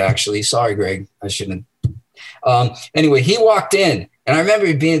friendly with, actually. Sorry, Greg, I shouldn't. Anyway, he walked in, and I remember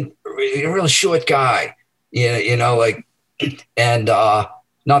him being a real short guy, and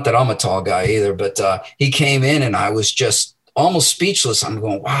not that I'm a tall guy either, but he came in, and I was just almost speechless. I'm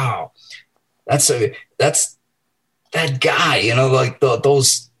going, wow, that's that guy, like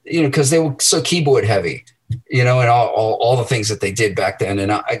those, because they were so keyboard heavy, and all the things that they did back then.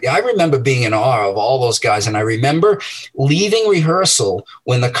 And I remember being in awe of all those guys. And I remember leaving rehearsal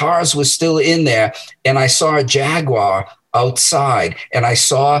when the Cars was still in there, and I saw a Jaguar outside, and I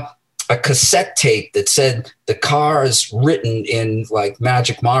saw a cassette tape that said the Cars written in like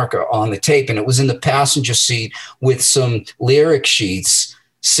magic marker on the tape. And it was in the passenger seat with some lyric sheets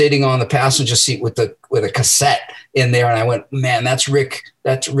sitting on the passenger seat with a cassette in there. And I went, man, that's Rick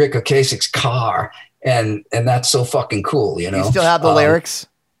Ocasek's car. And that's so fucking cool, You still have the lyrics?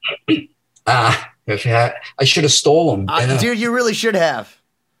 I should have stolen them. Dude, you really should have.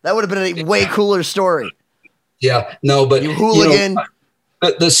 That would have been a way cooler story. Yeah, no, but you hooligan.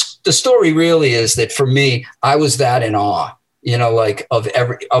 The story really is that for me, I was that in awe, like of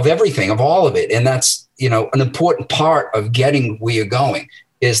everything, of all of it. And that's, an important part of getting where you're going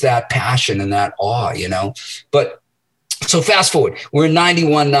is that passion and that awe, But so fast forward, we're in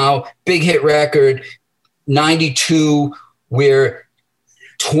 91 now, big hit record. 92, we're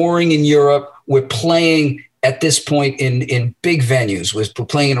touring in Europe. We're playing at this point in big venues. We're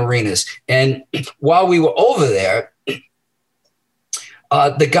playing in arenas. And while we were over there,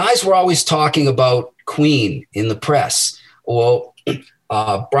 the guys were always talking about Queen in the press. Well,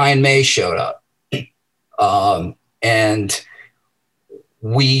 Brian May showed up, and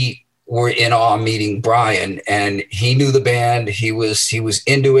we were in awe meeting Brian, and he knew the band. He was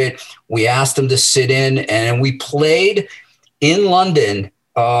into it. We asked him to sit in, and we played in London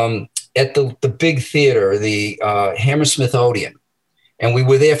at the big theater, the Hammersmith Odeon. And we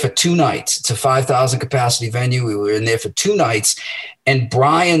were there for 2 nights. It's a 5,000 capacity venue. We were in there for 2 nights. And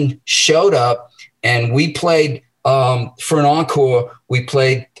Brian showed up, and we played for an encore. We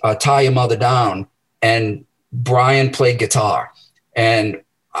played Tie Your Mother Down, and Brian played guitar. And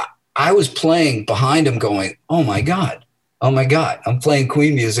I was playing behind him going, oh my God, oh my God, I'm playing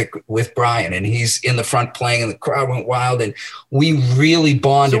Queen music with Brian, and he's in the front playing, and the crowd went wild, and we really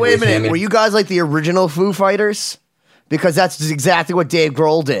bonded. So wait a with minute, him. were you guys like the original Foo Fighters? Because that's exactly what Dave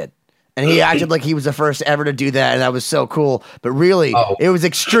Grohl did. And he acted like he was the first ever to do that, and that was so cool. But really, it was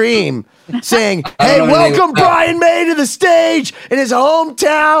extreme, saying, hey, welcome Brian May to the stage in his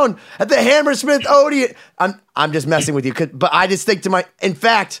hometown at the Hammersmith Odeon. I'm just messing with you, but I just think in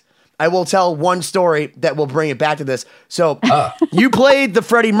fact, I will tell one story that will bring it back to this. So you played the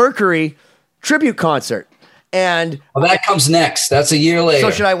Freddie Mercury tribute concert. And that comes next. That's a year later.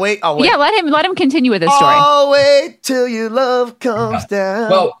 So should I wait? I'll wait. Yeah, let him continue with his story. I'll wait till your love comes down.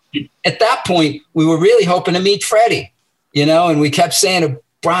 Well, at that point, we were really hoping to meet Freddie, and we kept saying to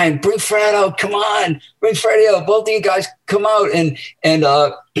Brian, bring Fred out. Come on, bring Freddie out. Both of you guys come out. And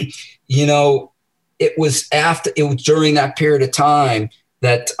it was during that period of time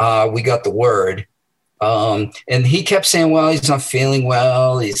that we got the word. And he kept saying, well, he's not feeling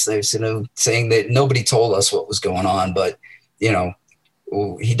well. He's saying that nobody told us what was going on, but,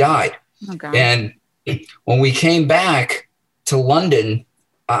 he died. Okay. And when we came back to London,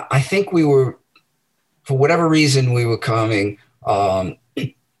 I think we were, for whatever reason we were coming. I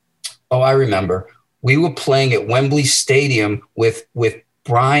remember we were playing at Wembley Stadium with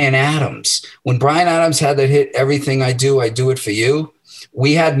Bryan Adams. When Bryan Adams had that hit, Everything I Do It For You.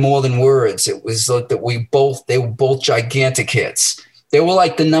 We had more than words. It was like that they were both gigantic hits. They were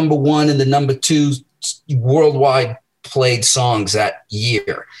like the number one and the number two worldwide played songs that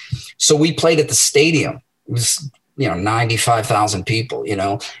year. So we played at the stadium. It was, 95,000 people,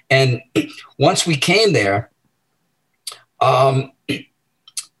 and once we came there,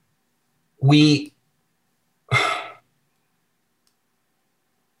 we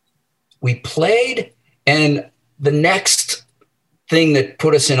played, and the next thing that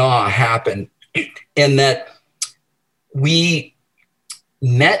put us in awe happened, in that we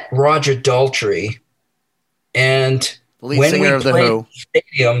met Roger Daltrey, and the lead singer of The Who.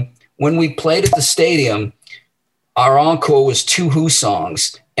 When we played at the stadium, our encore was 2 Who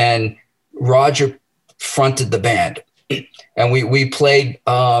songs, and Roger fronted the band, and we played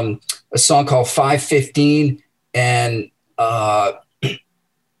a song called 515, and I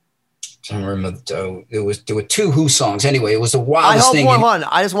don't remember. There were 2 Who songs. Anyway, it was the wildest thing.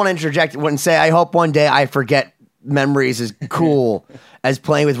 I just want to interject and say, I hope one day I forget memories as cool as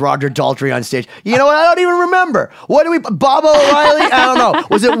playing with Roger Daltrey on stage. You know what? I don't even remember. What do we? Bob O'Reilly? I don't know.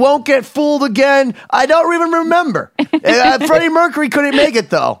 Was it Won't Get Fooled Again? I don't even remember. Freddie Mercury couldn't make it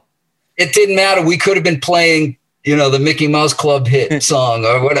though. It didn't matter. We could have been playing, the Mickey Mouse Club hit song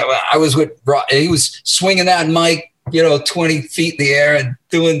or whatever. I was with. He was swinging that mic, 20 feet in the air and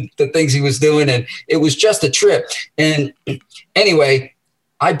doing the things he was doing. And it was just a trip. And anyway,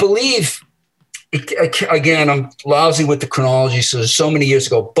 I believe, again, I'm lousy with the chronology, so many years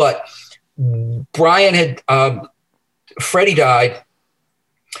ago, but Freddie died.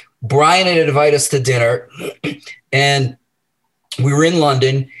 Brian had invited us to dinner, and we were in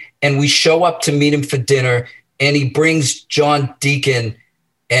London, and we show up to meet him for dinner, and he brings John Deacon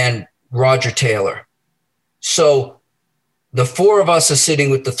and Roger Taylor. So the 4 of us are sitting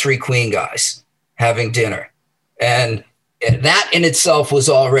with the 3 Queen guys having dinner. And that in itself was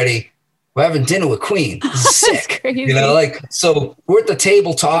already, we're having dinner with Queen. This is sick. So we're at the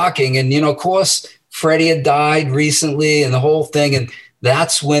table talking, and, of course, Freddie had died recently and the whole thing. And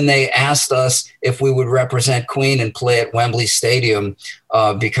that's when they asked us if we would represent Queen and play at Wembley Stadium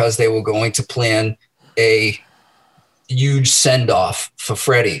because they were going to plan a huge send-off for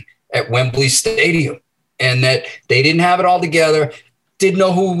Freddie at Wembley Stadium, and that they didn't have it all together, didn't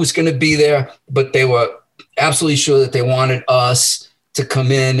know who was going to be there, but they were absolutely sure that they wanted us to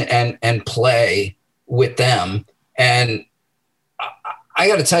come in and play with them. And I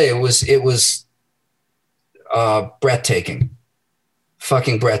got to tell you, it was breathtaking,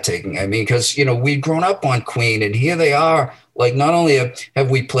 fucking breathtaking. I mean, because, we'd grown up on Queen, and here they are. Like, not only have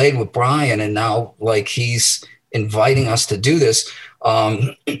we played with Brian, and now like he's inviting us to do this.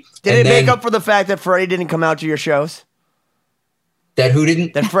 Did it make up for the fact that Freddie didn't come out to your shows? That who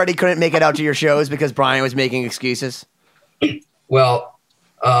didn't? That Freddie couldn't make it out to your shows because Brian was making excuses? Well,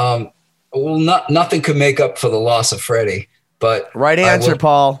 nothing could make up for the loss of Freddie. But right answer,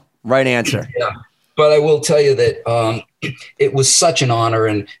 Paul. Right answer. Yeah. But I will tell you that it was such an honor.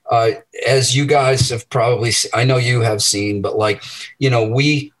 And as you guys have probably, I know you have seen, but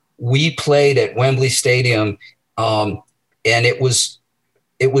we played at Wembley Stadium, and it was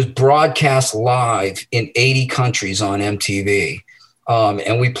broadcast live in 80 countries on MTV.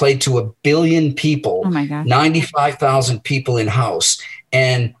 And we played to 1 billion people, 95,000 people in house.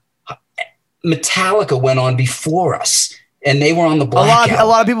 And Metallica went on before us. and they were on the Black A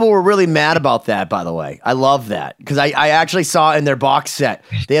lot of people were really mad about that, by the way. I love that because I actually saw in their box set,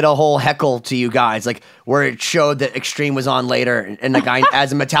 they had a whole heckle to you guys, like where it showed that Extreme was on later. And like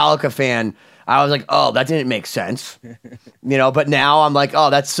as a Metallica fan, I was like, oh, that didn't make sense. But now I'm like, oh,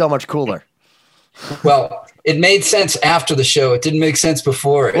 that's so much cooler. Well, it made sense after the show. It didn't make sense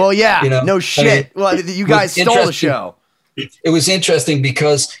before it. Well, yeah, no shit. Well, you guys stole the show. It was interesting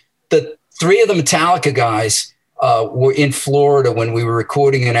because the 3 of the Metallica guys were in Florida when we were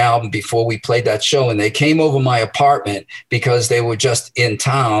recording an album before we played that show, and they came over my apartment because they were just in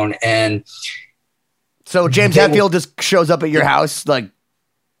town. And so James Hetfield just shows up at your house, like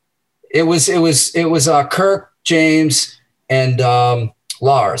it was Kirk, James, and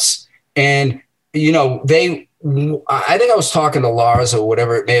Lars, and I think I was talking to Lars or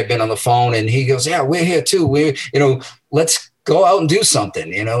whatever it may have been on the phone, and he goes, yeah, we're here too. Let's go out and do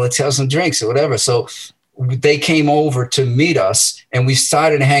something, let's have some drinks or whatever. So they came over to meet us, and we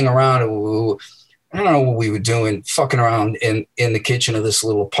started to hang around. And I don't know what we were doing, fucking around in the kitchen of this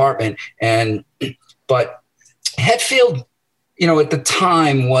little apartment. But Hetfield, at the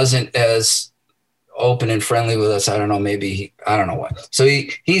time wasn't as open and friendly with us. I don't know, I don't know what. So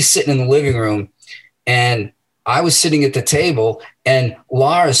he's sitting in the living room, and I was sitting at the table, and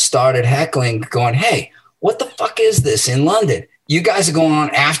Lars started heckling, going, hey, what the fuck is this in London? You guys are going on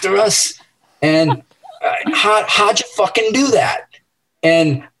after us? And how'd you fucking do that?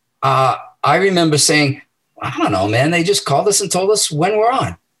 And I remember saying, I don't know, man. They just called us and told us when we're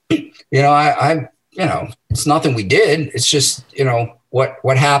on. It's nothing we did. It's just,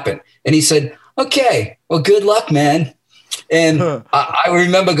 what happened. And he said, okay, well, good luck, man. And I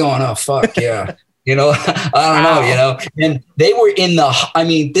remember going, oh, fuck, yeah. I don't know, and they were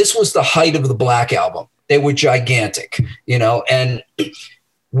this was the height of the Black Album. They were gigantic, and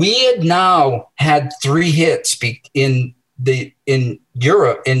we had now had 3 hits in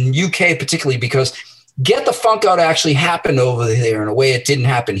Europe, in UK particularly, because Get the Funk Out actually happened over there in a way it didn't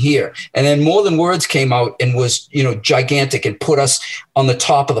happen here. And then More Than Words came out and was, gigantic and put us on the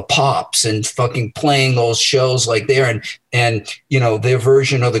top of the pops and fucking playing those shows like there and their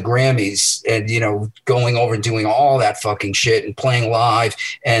version of the Grammys and, going over and doing all that fucking shit and playing live.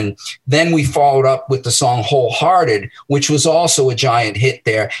 And then we followed up with the song Wholehearted, which was also a giant hit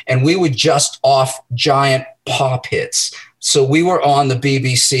there. And we were just off giant pop hits. So we were on the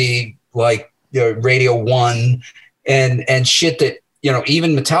BBC, like, Radio 1 and shit that,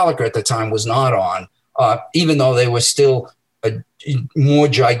 even Metallica at the time was not on, even though they were still a more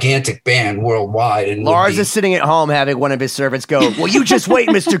gigantic band worldwide. And Lars is sitting at home having one of his servants go, well, you just wait,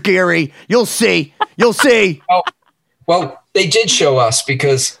 Mr. Geary. You'll see. Well, they did show us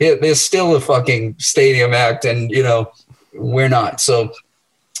because there's still a fucking stadium act and, we're not. So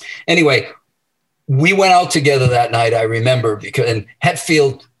anyway, we went out together that night, I remember, and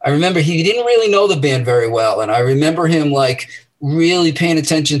Hetfield, I remember he didn't really know the band very well. And I remember him like really paying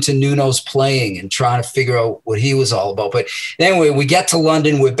attention to Nuno's playing and trying to figure out what he was all about. But anyway, we get to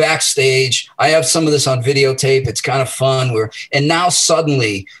London, we're backstage. I have some of this on videotape. It's kind of fun. And now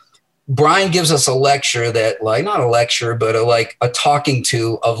suddenly Brian gives us a lecture that, like, not a lecture, but a talking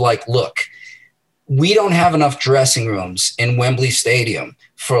to of like, look, we don't have enough dressing rooms in Wembley Stadium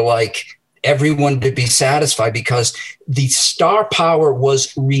for like everyone to be satisfied because the star power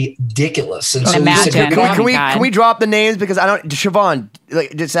was ridiculous. And so we said, can we drop the names because I don't, Siobhan,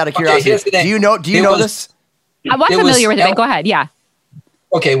 like, just out of curiosity, do you know this? I'm familiar with it, but go ahead. Yeah.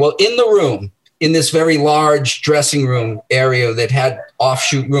 Okay. Well, in the room, in this very large dressing room area that had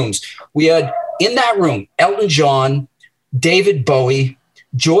offshoot rooms, we had in that room, Elton John, David Bowie,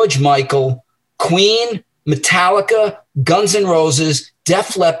 George Michael, Queen, Metallica, Guns N' Roses,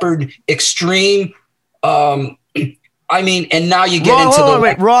 Def Leppard, Extreme. And now you get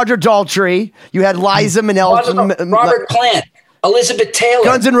into Roger Daltrey. You had Liza Minnelli, Robert Plant, Elizabeth Taylor,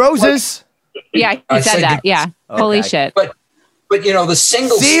 Guns N' Roses. Yeah, he said that. Yeah, okay. Holy shit. But the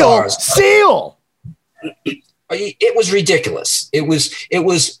single stars. Seal. It was ridiculous. It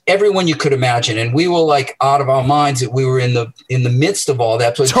was everyone you could imagine, and we were like out of our minds that we were in the midst of all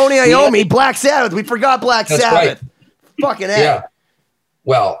that. So Tony Iommi, Black Sabbath. We forgot Black Sabbath. Right. Fucking hell. Yeah.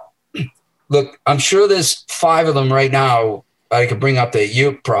 Well, look, I'm sure there's 5 of them right now I could bring up that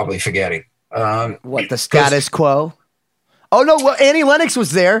you're probably forgetting. What, the Status Quo? Oh no, well, Annie Lennox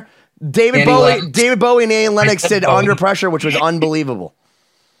was there. David Bowie and Annie Lennox did Under Pressure, which was unbelievable.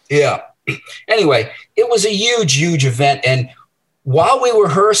 Yeah. Anyway, it was a huge, huge event. And while we were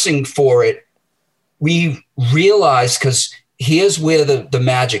rehearsing for it, we realized, because here's where the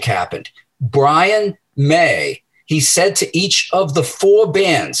magic happened. Brian May, he said to each of the 4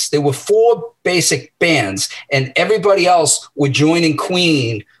 bands, there were 4 basic bands, and everybody else would join in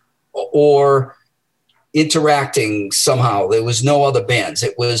Queen or interacting somehow. There was no other bands.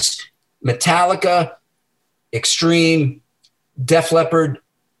 It was Metallica, Extreme, Def Leppard,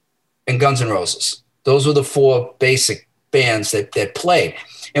 and Guns N' Roses. Those were the 4 basic bands that played.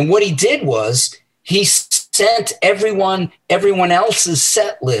 And what he did was he sent everyone else's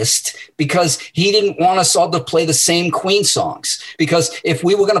set list because he didn't want us all to play the same Queen songs. Because if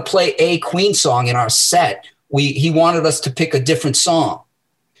we were going to play a Queen song in our set, he wanted us to pick a different song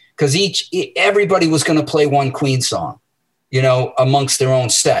because everybody was going to play one Queen song, amongst their own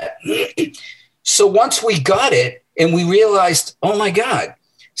set. So once we got it and we realized, oh my God,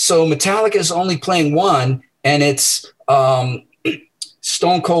 so Metallica is only playing one, and it's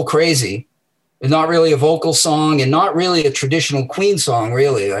Stone Cold Crazy. It's not really a vocal song and not really a traditional Queen song,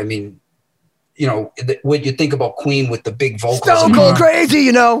 really. I mean, when you think about Queen with the big vocals. Stone Cold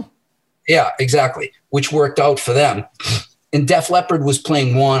Crazy, Yeah, exactly, which worked out for them. And Def Leppard was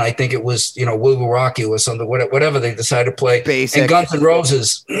playing one. I think it was, We Will Rock You or something, whatever they decided to play. Basic. And Guns N'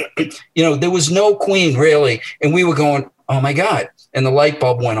 Roses, there was no Queen, really. And we were going, oh, my God. And the light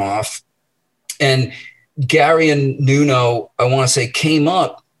bulb went off. And Gary and Nuno, I want to say, came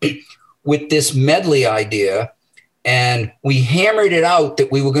up with this medley idea. And we hammered it out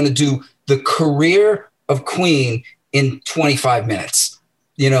that we were going to do the career of Queen in 25 minutes.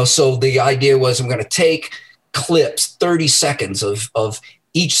 So the idea was I'm going to take clips, 30 seconds of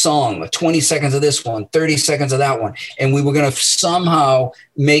each song, 20 seconds of this one, 30 seconds of that one. And we were going to somehow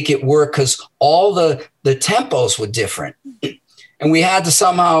make it work because all the tempos were different. And we had to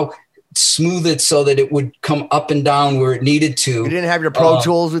somehow smooth it so that it would come up and down where it needed to. You didn't have your Pro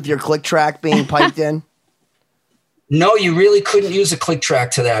Tools with your click track being piped in? No, you really couldn't use a click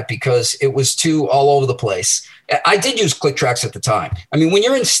track to that because it was too all over the place. I did use click tracks at the time. I mean, when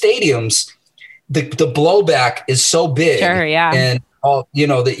you're in stadiums, the blowback is so big. Sure, yeah. And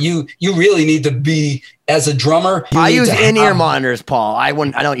that you really need to be, as a drummer. I use in-ear monitors, Paul. I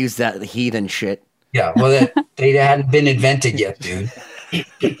don't use the heathen shit. Yeah, well, they hadn't been invented yet, dude.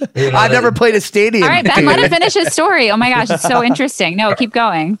 I've never played a stadium. All right, Ben, let him finish his story. Oh my gosh, it's so interesting. No, keep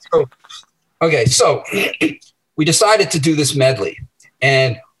going. So we decided to do this medley,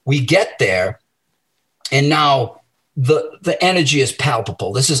 and we get there, and now the energy is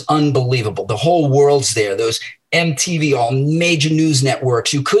palpable. This is unbelievable. The whole world's there. There's MTV, all major news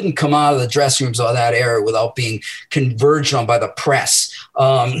networks. You couldn't come out of the dressing rooms of that era without being converged on by the press.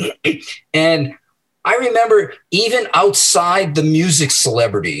 And I remember even outside the music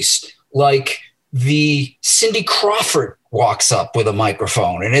celebrities, like the Cindy Crawford walks up with a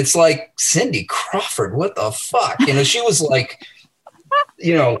microphone, and it's like, Cindy Crawford, what the fuck? She was like,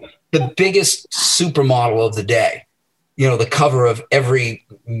 the biggest supermodel of the day. The cover of every,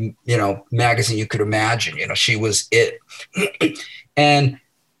 magazine you could imagine. She was it. And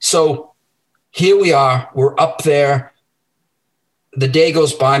so here we are. We're up there. The day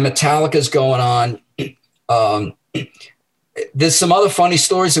goes by. Metallica's going on. There's some other funny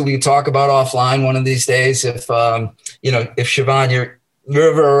stories that we can talk about offline one of these days. If Siobhan, you're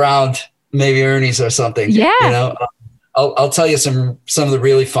ever around, maybe Ernie's or something. Yeah. I'll tell you some of the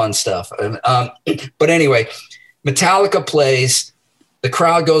really fun stuff. But anyway, Metallica plays, the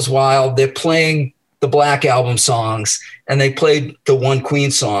crowd goes wild. They're playing the Black Album songs, and they played the one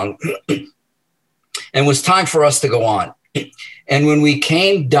Queen song. And it was time for us to go on. And when we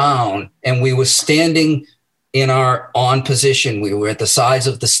came down and we were standing in our on position, we were at the sides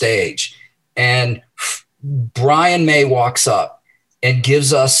of the stage, and Brian May walks up and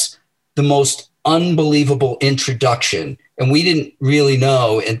gives us the most unbelievable introduction. And we didn't really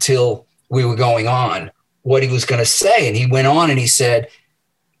know until we were going on what he was going to say. And he went on and he said,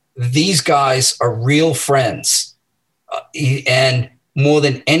 these guys are real friends. And more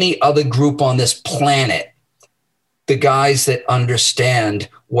than any other group on this planet, the guys that understand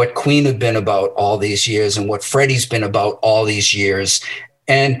what Queen have been about all these years and what Freddie's been about all these years.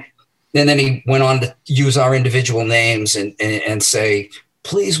 And then he went on to use our individual names and say,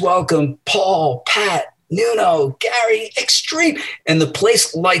 please welcome Paul, Pat, Nuno, Gary, Extreme. And the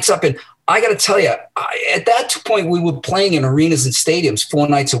place lights up. And I got to tell you, at that point, we were playing in arenas and stadiums 4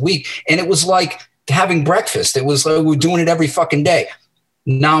 nights a week. And it was like having breakfast. It was like we were doing it every fucking day.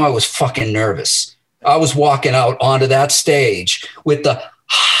 Now I was fucking nervous. I was walking out onto that stage with the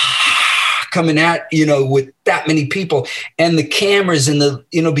coming at, with that many people and the cameras and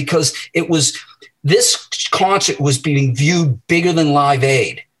because this concert was being viewed bigger than Live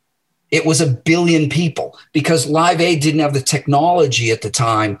Aid. It was 1 billion people because Live Aid didn't have the technology at the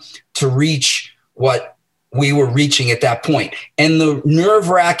time to reach what we were reaching at that point. And the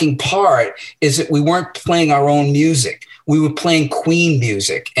nerve-wracking part is that we weren't playing our own music. We were playing Queen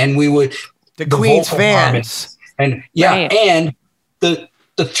music, and we would the Queen's fans. And Right. and the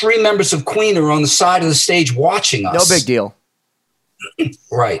 3 members of Queen are on the side of the stage watching us. No big deal.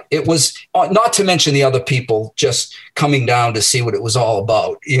 Right. It was, not to mention the other people just coming down to see what it was all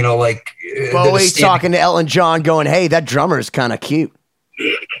about. You know, like Bowie talking to Elton John going, hey, that drummer's kind of cute.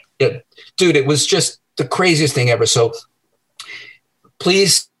 Yeah, dude, it was just the craziest thing ever. So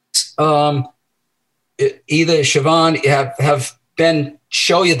please, either Siobhan have Ben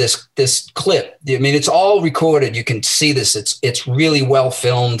show you this clip. I mean, it's all recorded. You can see this. It's really well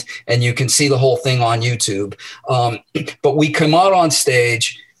filmed, and you can see the whole thing on YouTube. But we come out on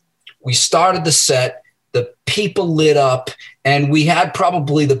stage, we started the set, the people lit up, and we had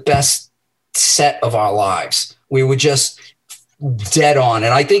probably the best set of our lives. We were just dead on.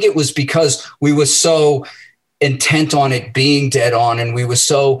 And I think it was because we were so intent on it being dead on, and we were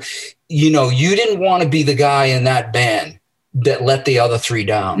so, you didn't want to be the guy in that band that let the other 3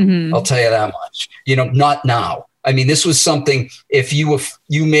 down. Mm-hmm. I'll tell you that much. Not now. I mean, this was something, if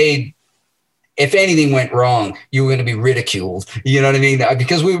anything went wrong, you were going to be ridiculed. You know what I mean?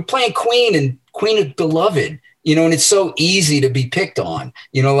 Because we were playing Queen, and Queen is beloved, and it's so easy to be picked on,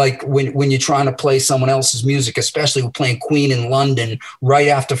 like when you're trying to play someone else's music, especially we're playing Queen in London right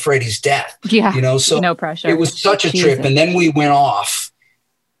after Freddie's death. Yeah. So no pressure. It was such a trip. And then we went off,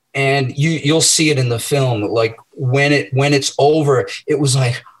 and you'll see it in the film. Like when it's over, it was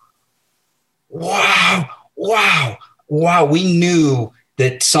like, wow. We knew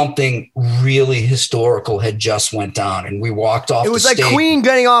that something really historical had just went down, and we walked off. It was the like stage. Queen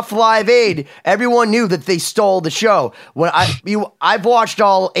getting off Live Aid. Everyone knew that they stole the show. When I've watched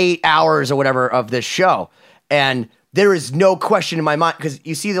all 8 hours or whatever of this show, and there is no question in my mind, because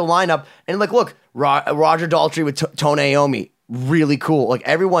you see the lineup, and like, look, Roger Daltrey with Tone Iommi. Really cool. Like,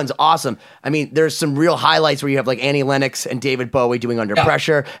 everyone's awesome. I mean, there's some real highlights where you have like Annie Lennox and David Bowie doing Under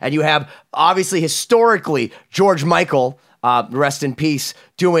Pressure. And you have, obviously, historically, George Michael, rest in peace,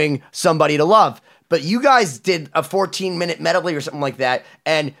 doing Somebody to Love. But you guys did a 14-minute medley or something like that,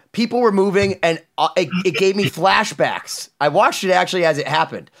 and people were moving, and it gave me flashbacks. I watched it actually as it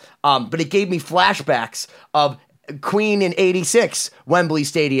happened, but it gave me flashbacks of Queen in '86, Wembley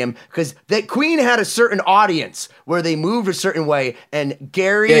Stadium, because that Queen had a certain audience where they moved a certain way, and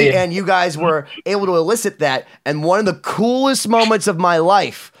Gary and you guys were able to elicit that. And one of the coolest moments of my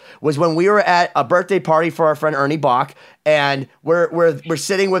life was when we were at a birthday party for our friend Ernie Bach, and we're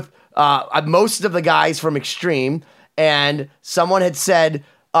sitting with most of the guys from Extreme, and someone had said,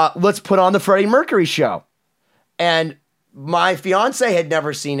 let's put on the Freddie Mercury show. And my fiance had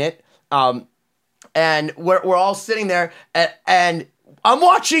never seen it. And we're all sitting there, and I'm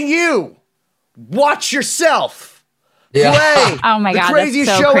watching you. Watch yourself. Play. Oh my God, the craziest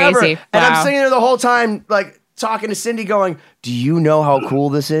that's so show crazy. ever. And I'm Wow. sitting there the whole time, like, talking to Cindy going, do you know how cool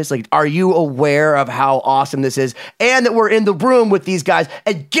this is? Like, are you aware of how awesome this is? And that we're in the room with these guys.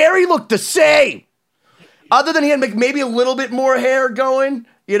 And Gary looked the same. Other than he had maybe a little bit more hair going.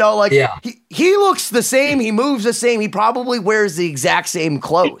 He looks the same. He moves the same. He probably wears the exact same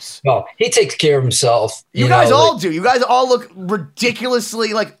clothes. Well, he takes care of himself. You guys all do. You guys all look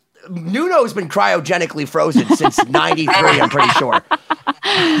ridiculously like Nuno's been cryogenically frozen since 93, I'm pretty sure.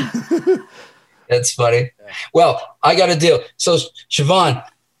 That's funny. Well, I got a deal. So, Siobhan,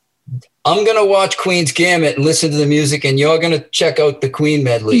 I'm going to watch Queen's Gambit and listen to the music, and you're going to check out the Queen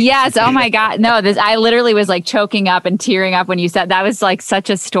medley. Yes. Oh my God. No, I literally was like choking up and tearing up when you said that. Was like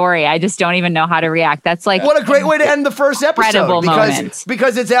such a story. I just don't even know how to react. That's like, what a great way to end the first episode, moment.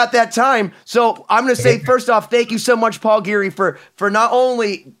 because it's at that time. So I'm going to say, first off, thank you so much, Paul Geary, for not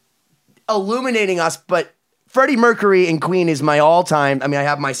only illuminating us, but Freddie Mercury and Queen is my all-time. I mean, I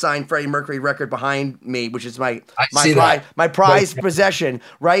have my signed Freddie Mercury record behind me, which is my prized possession,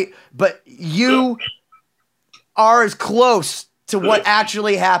 right? But you are as close to what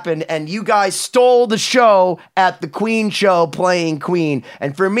actually happened, and you guys stole the show at the Queen show playing Queen.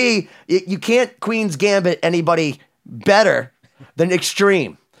 And for me, you can't Queen's Gambit anybody better than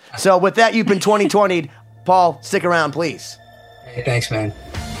Extreme. So with that, you've been 2020'd. Paul, stick around, please. Hey, thanks, man.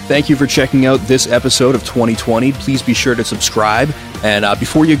 Thank you for checking out this episode of 2020. Please be sure to subscribe. And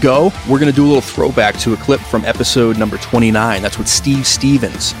before you go, we're going to do a little throwback to a clip from episode number 29. That's with Steve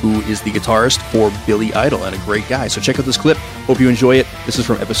Stevens, who is the guitarist for Billy Idol and a great guy. So check out this clip. Hope you enjoy it. This is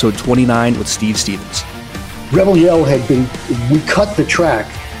from episode 29 with Steve Stevens. Rebel Yell we cut the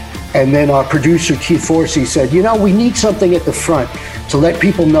track, and then our producer Keith Forsey said, we need something at the front to let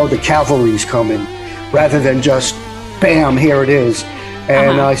people know the cavalry's coming, rather than just, bam, here it is.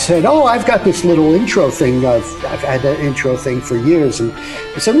 And I said, oh, I've got this little intro thing. I've had that intro thing for years. And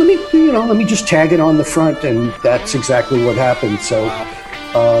I said, let me just tag it on the front. And that's exactly what happened. So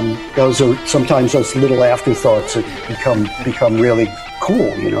those are sometimes those little afterthoughts that become really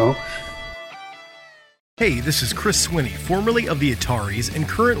cool, you know. Hey, this is Chris Swinney, formerly of the Ataris and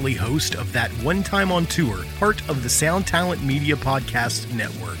currently host of That One Time on Tour, part of the Sound Talent Media Podcast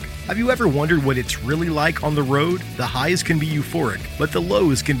Network. Have you ever wondered what it's really like on the road? The highs can be euphoric, but the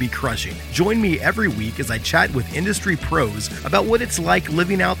lows can be crushing. Join me every week as I chat with industry pros about what it's like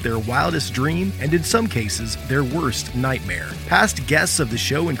living out their wildest dream and, in some cases, their worst nightmare. Past guests of the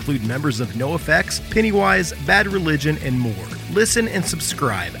show include members of NoFX, Pennywise, Bad Religion, and more. Listen and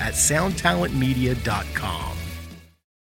subscribe at soundtalentmedia.com.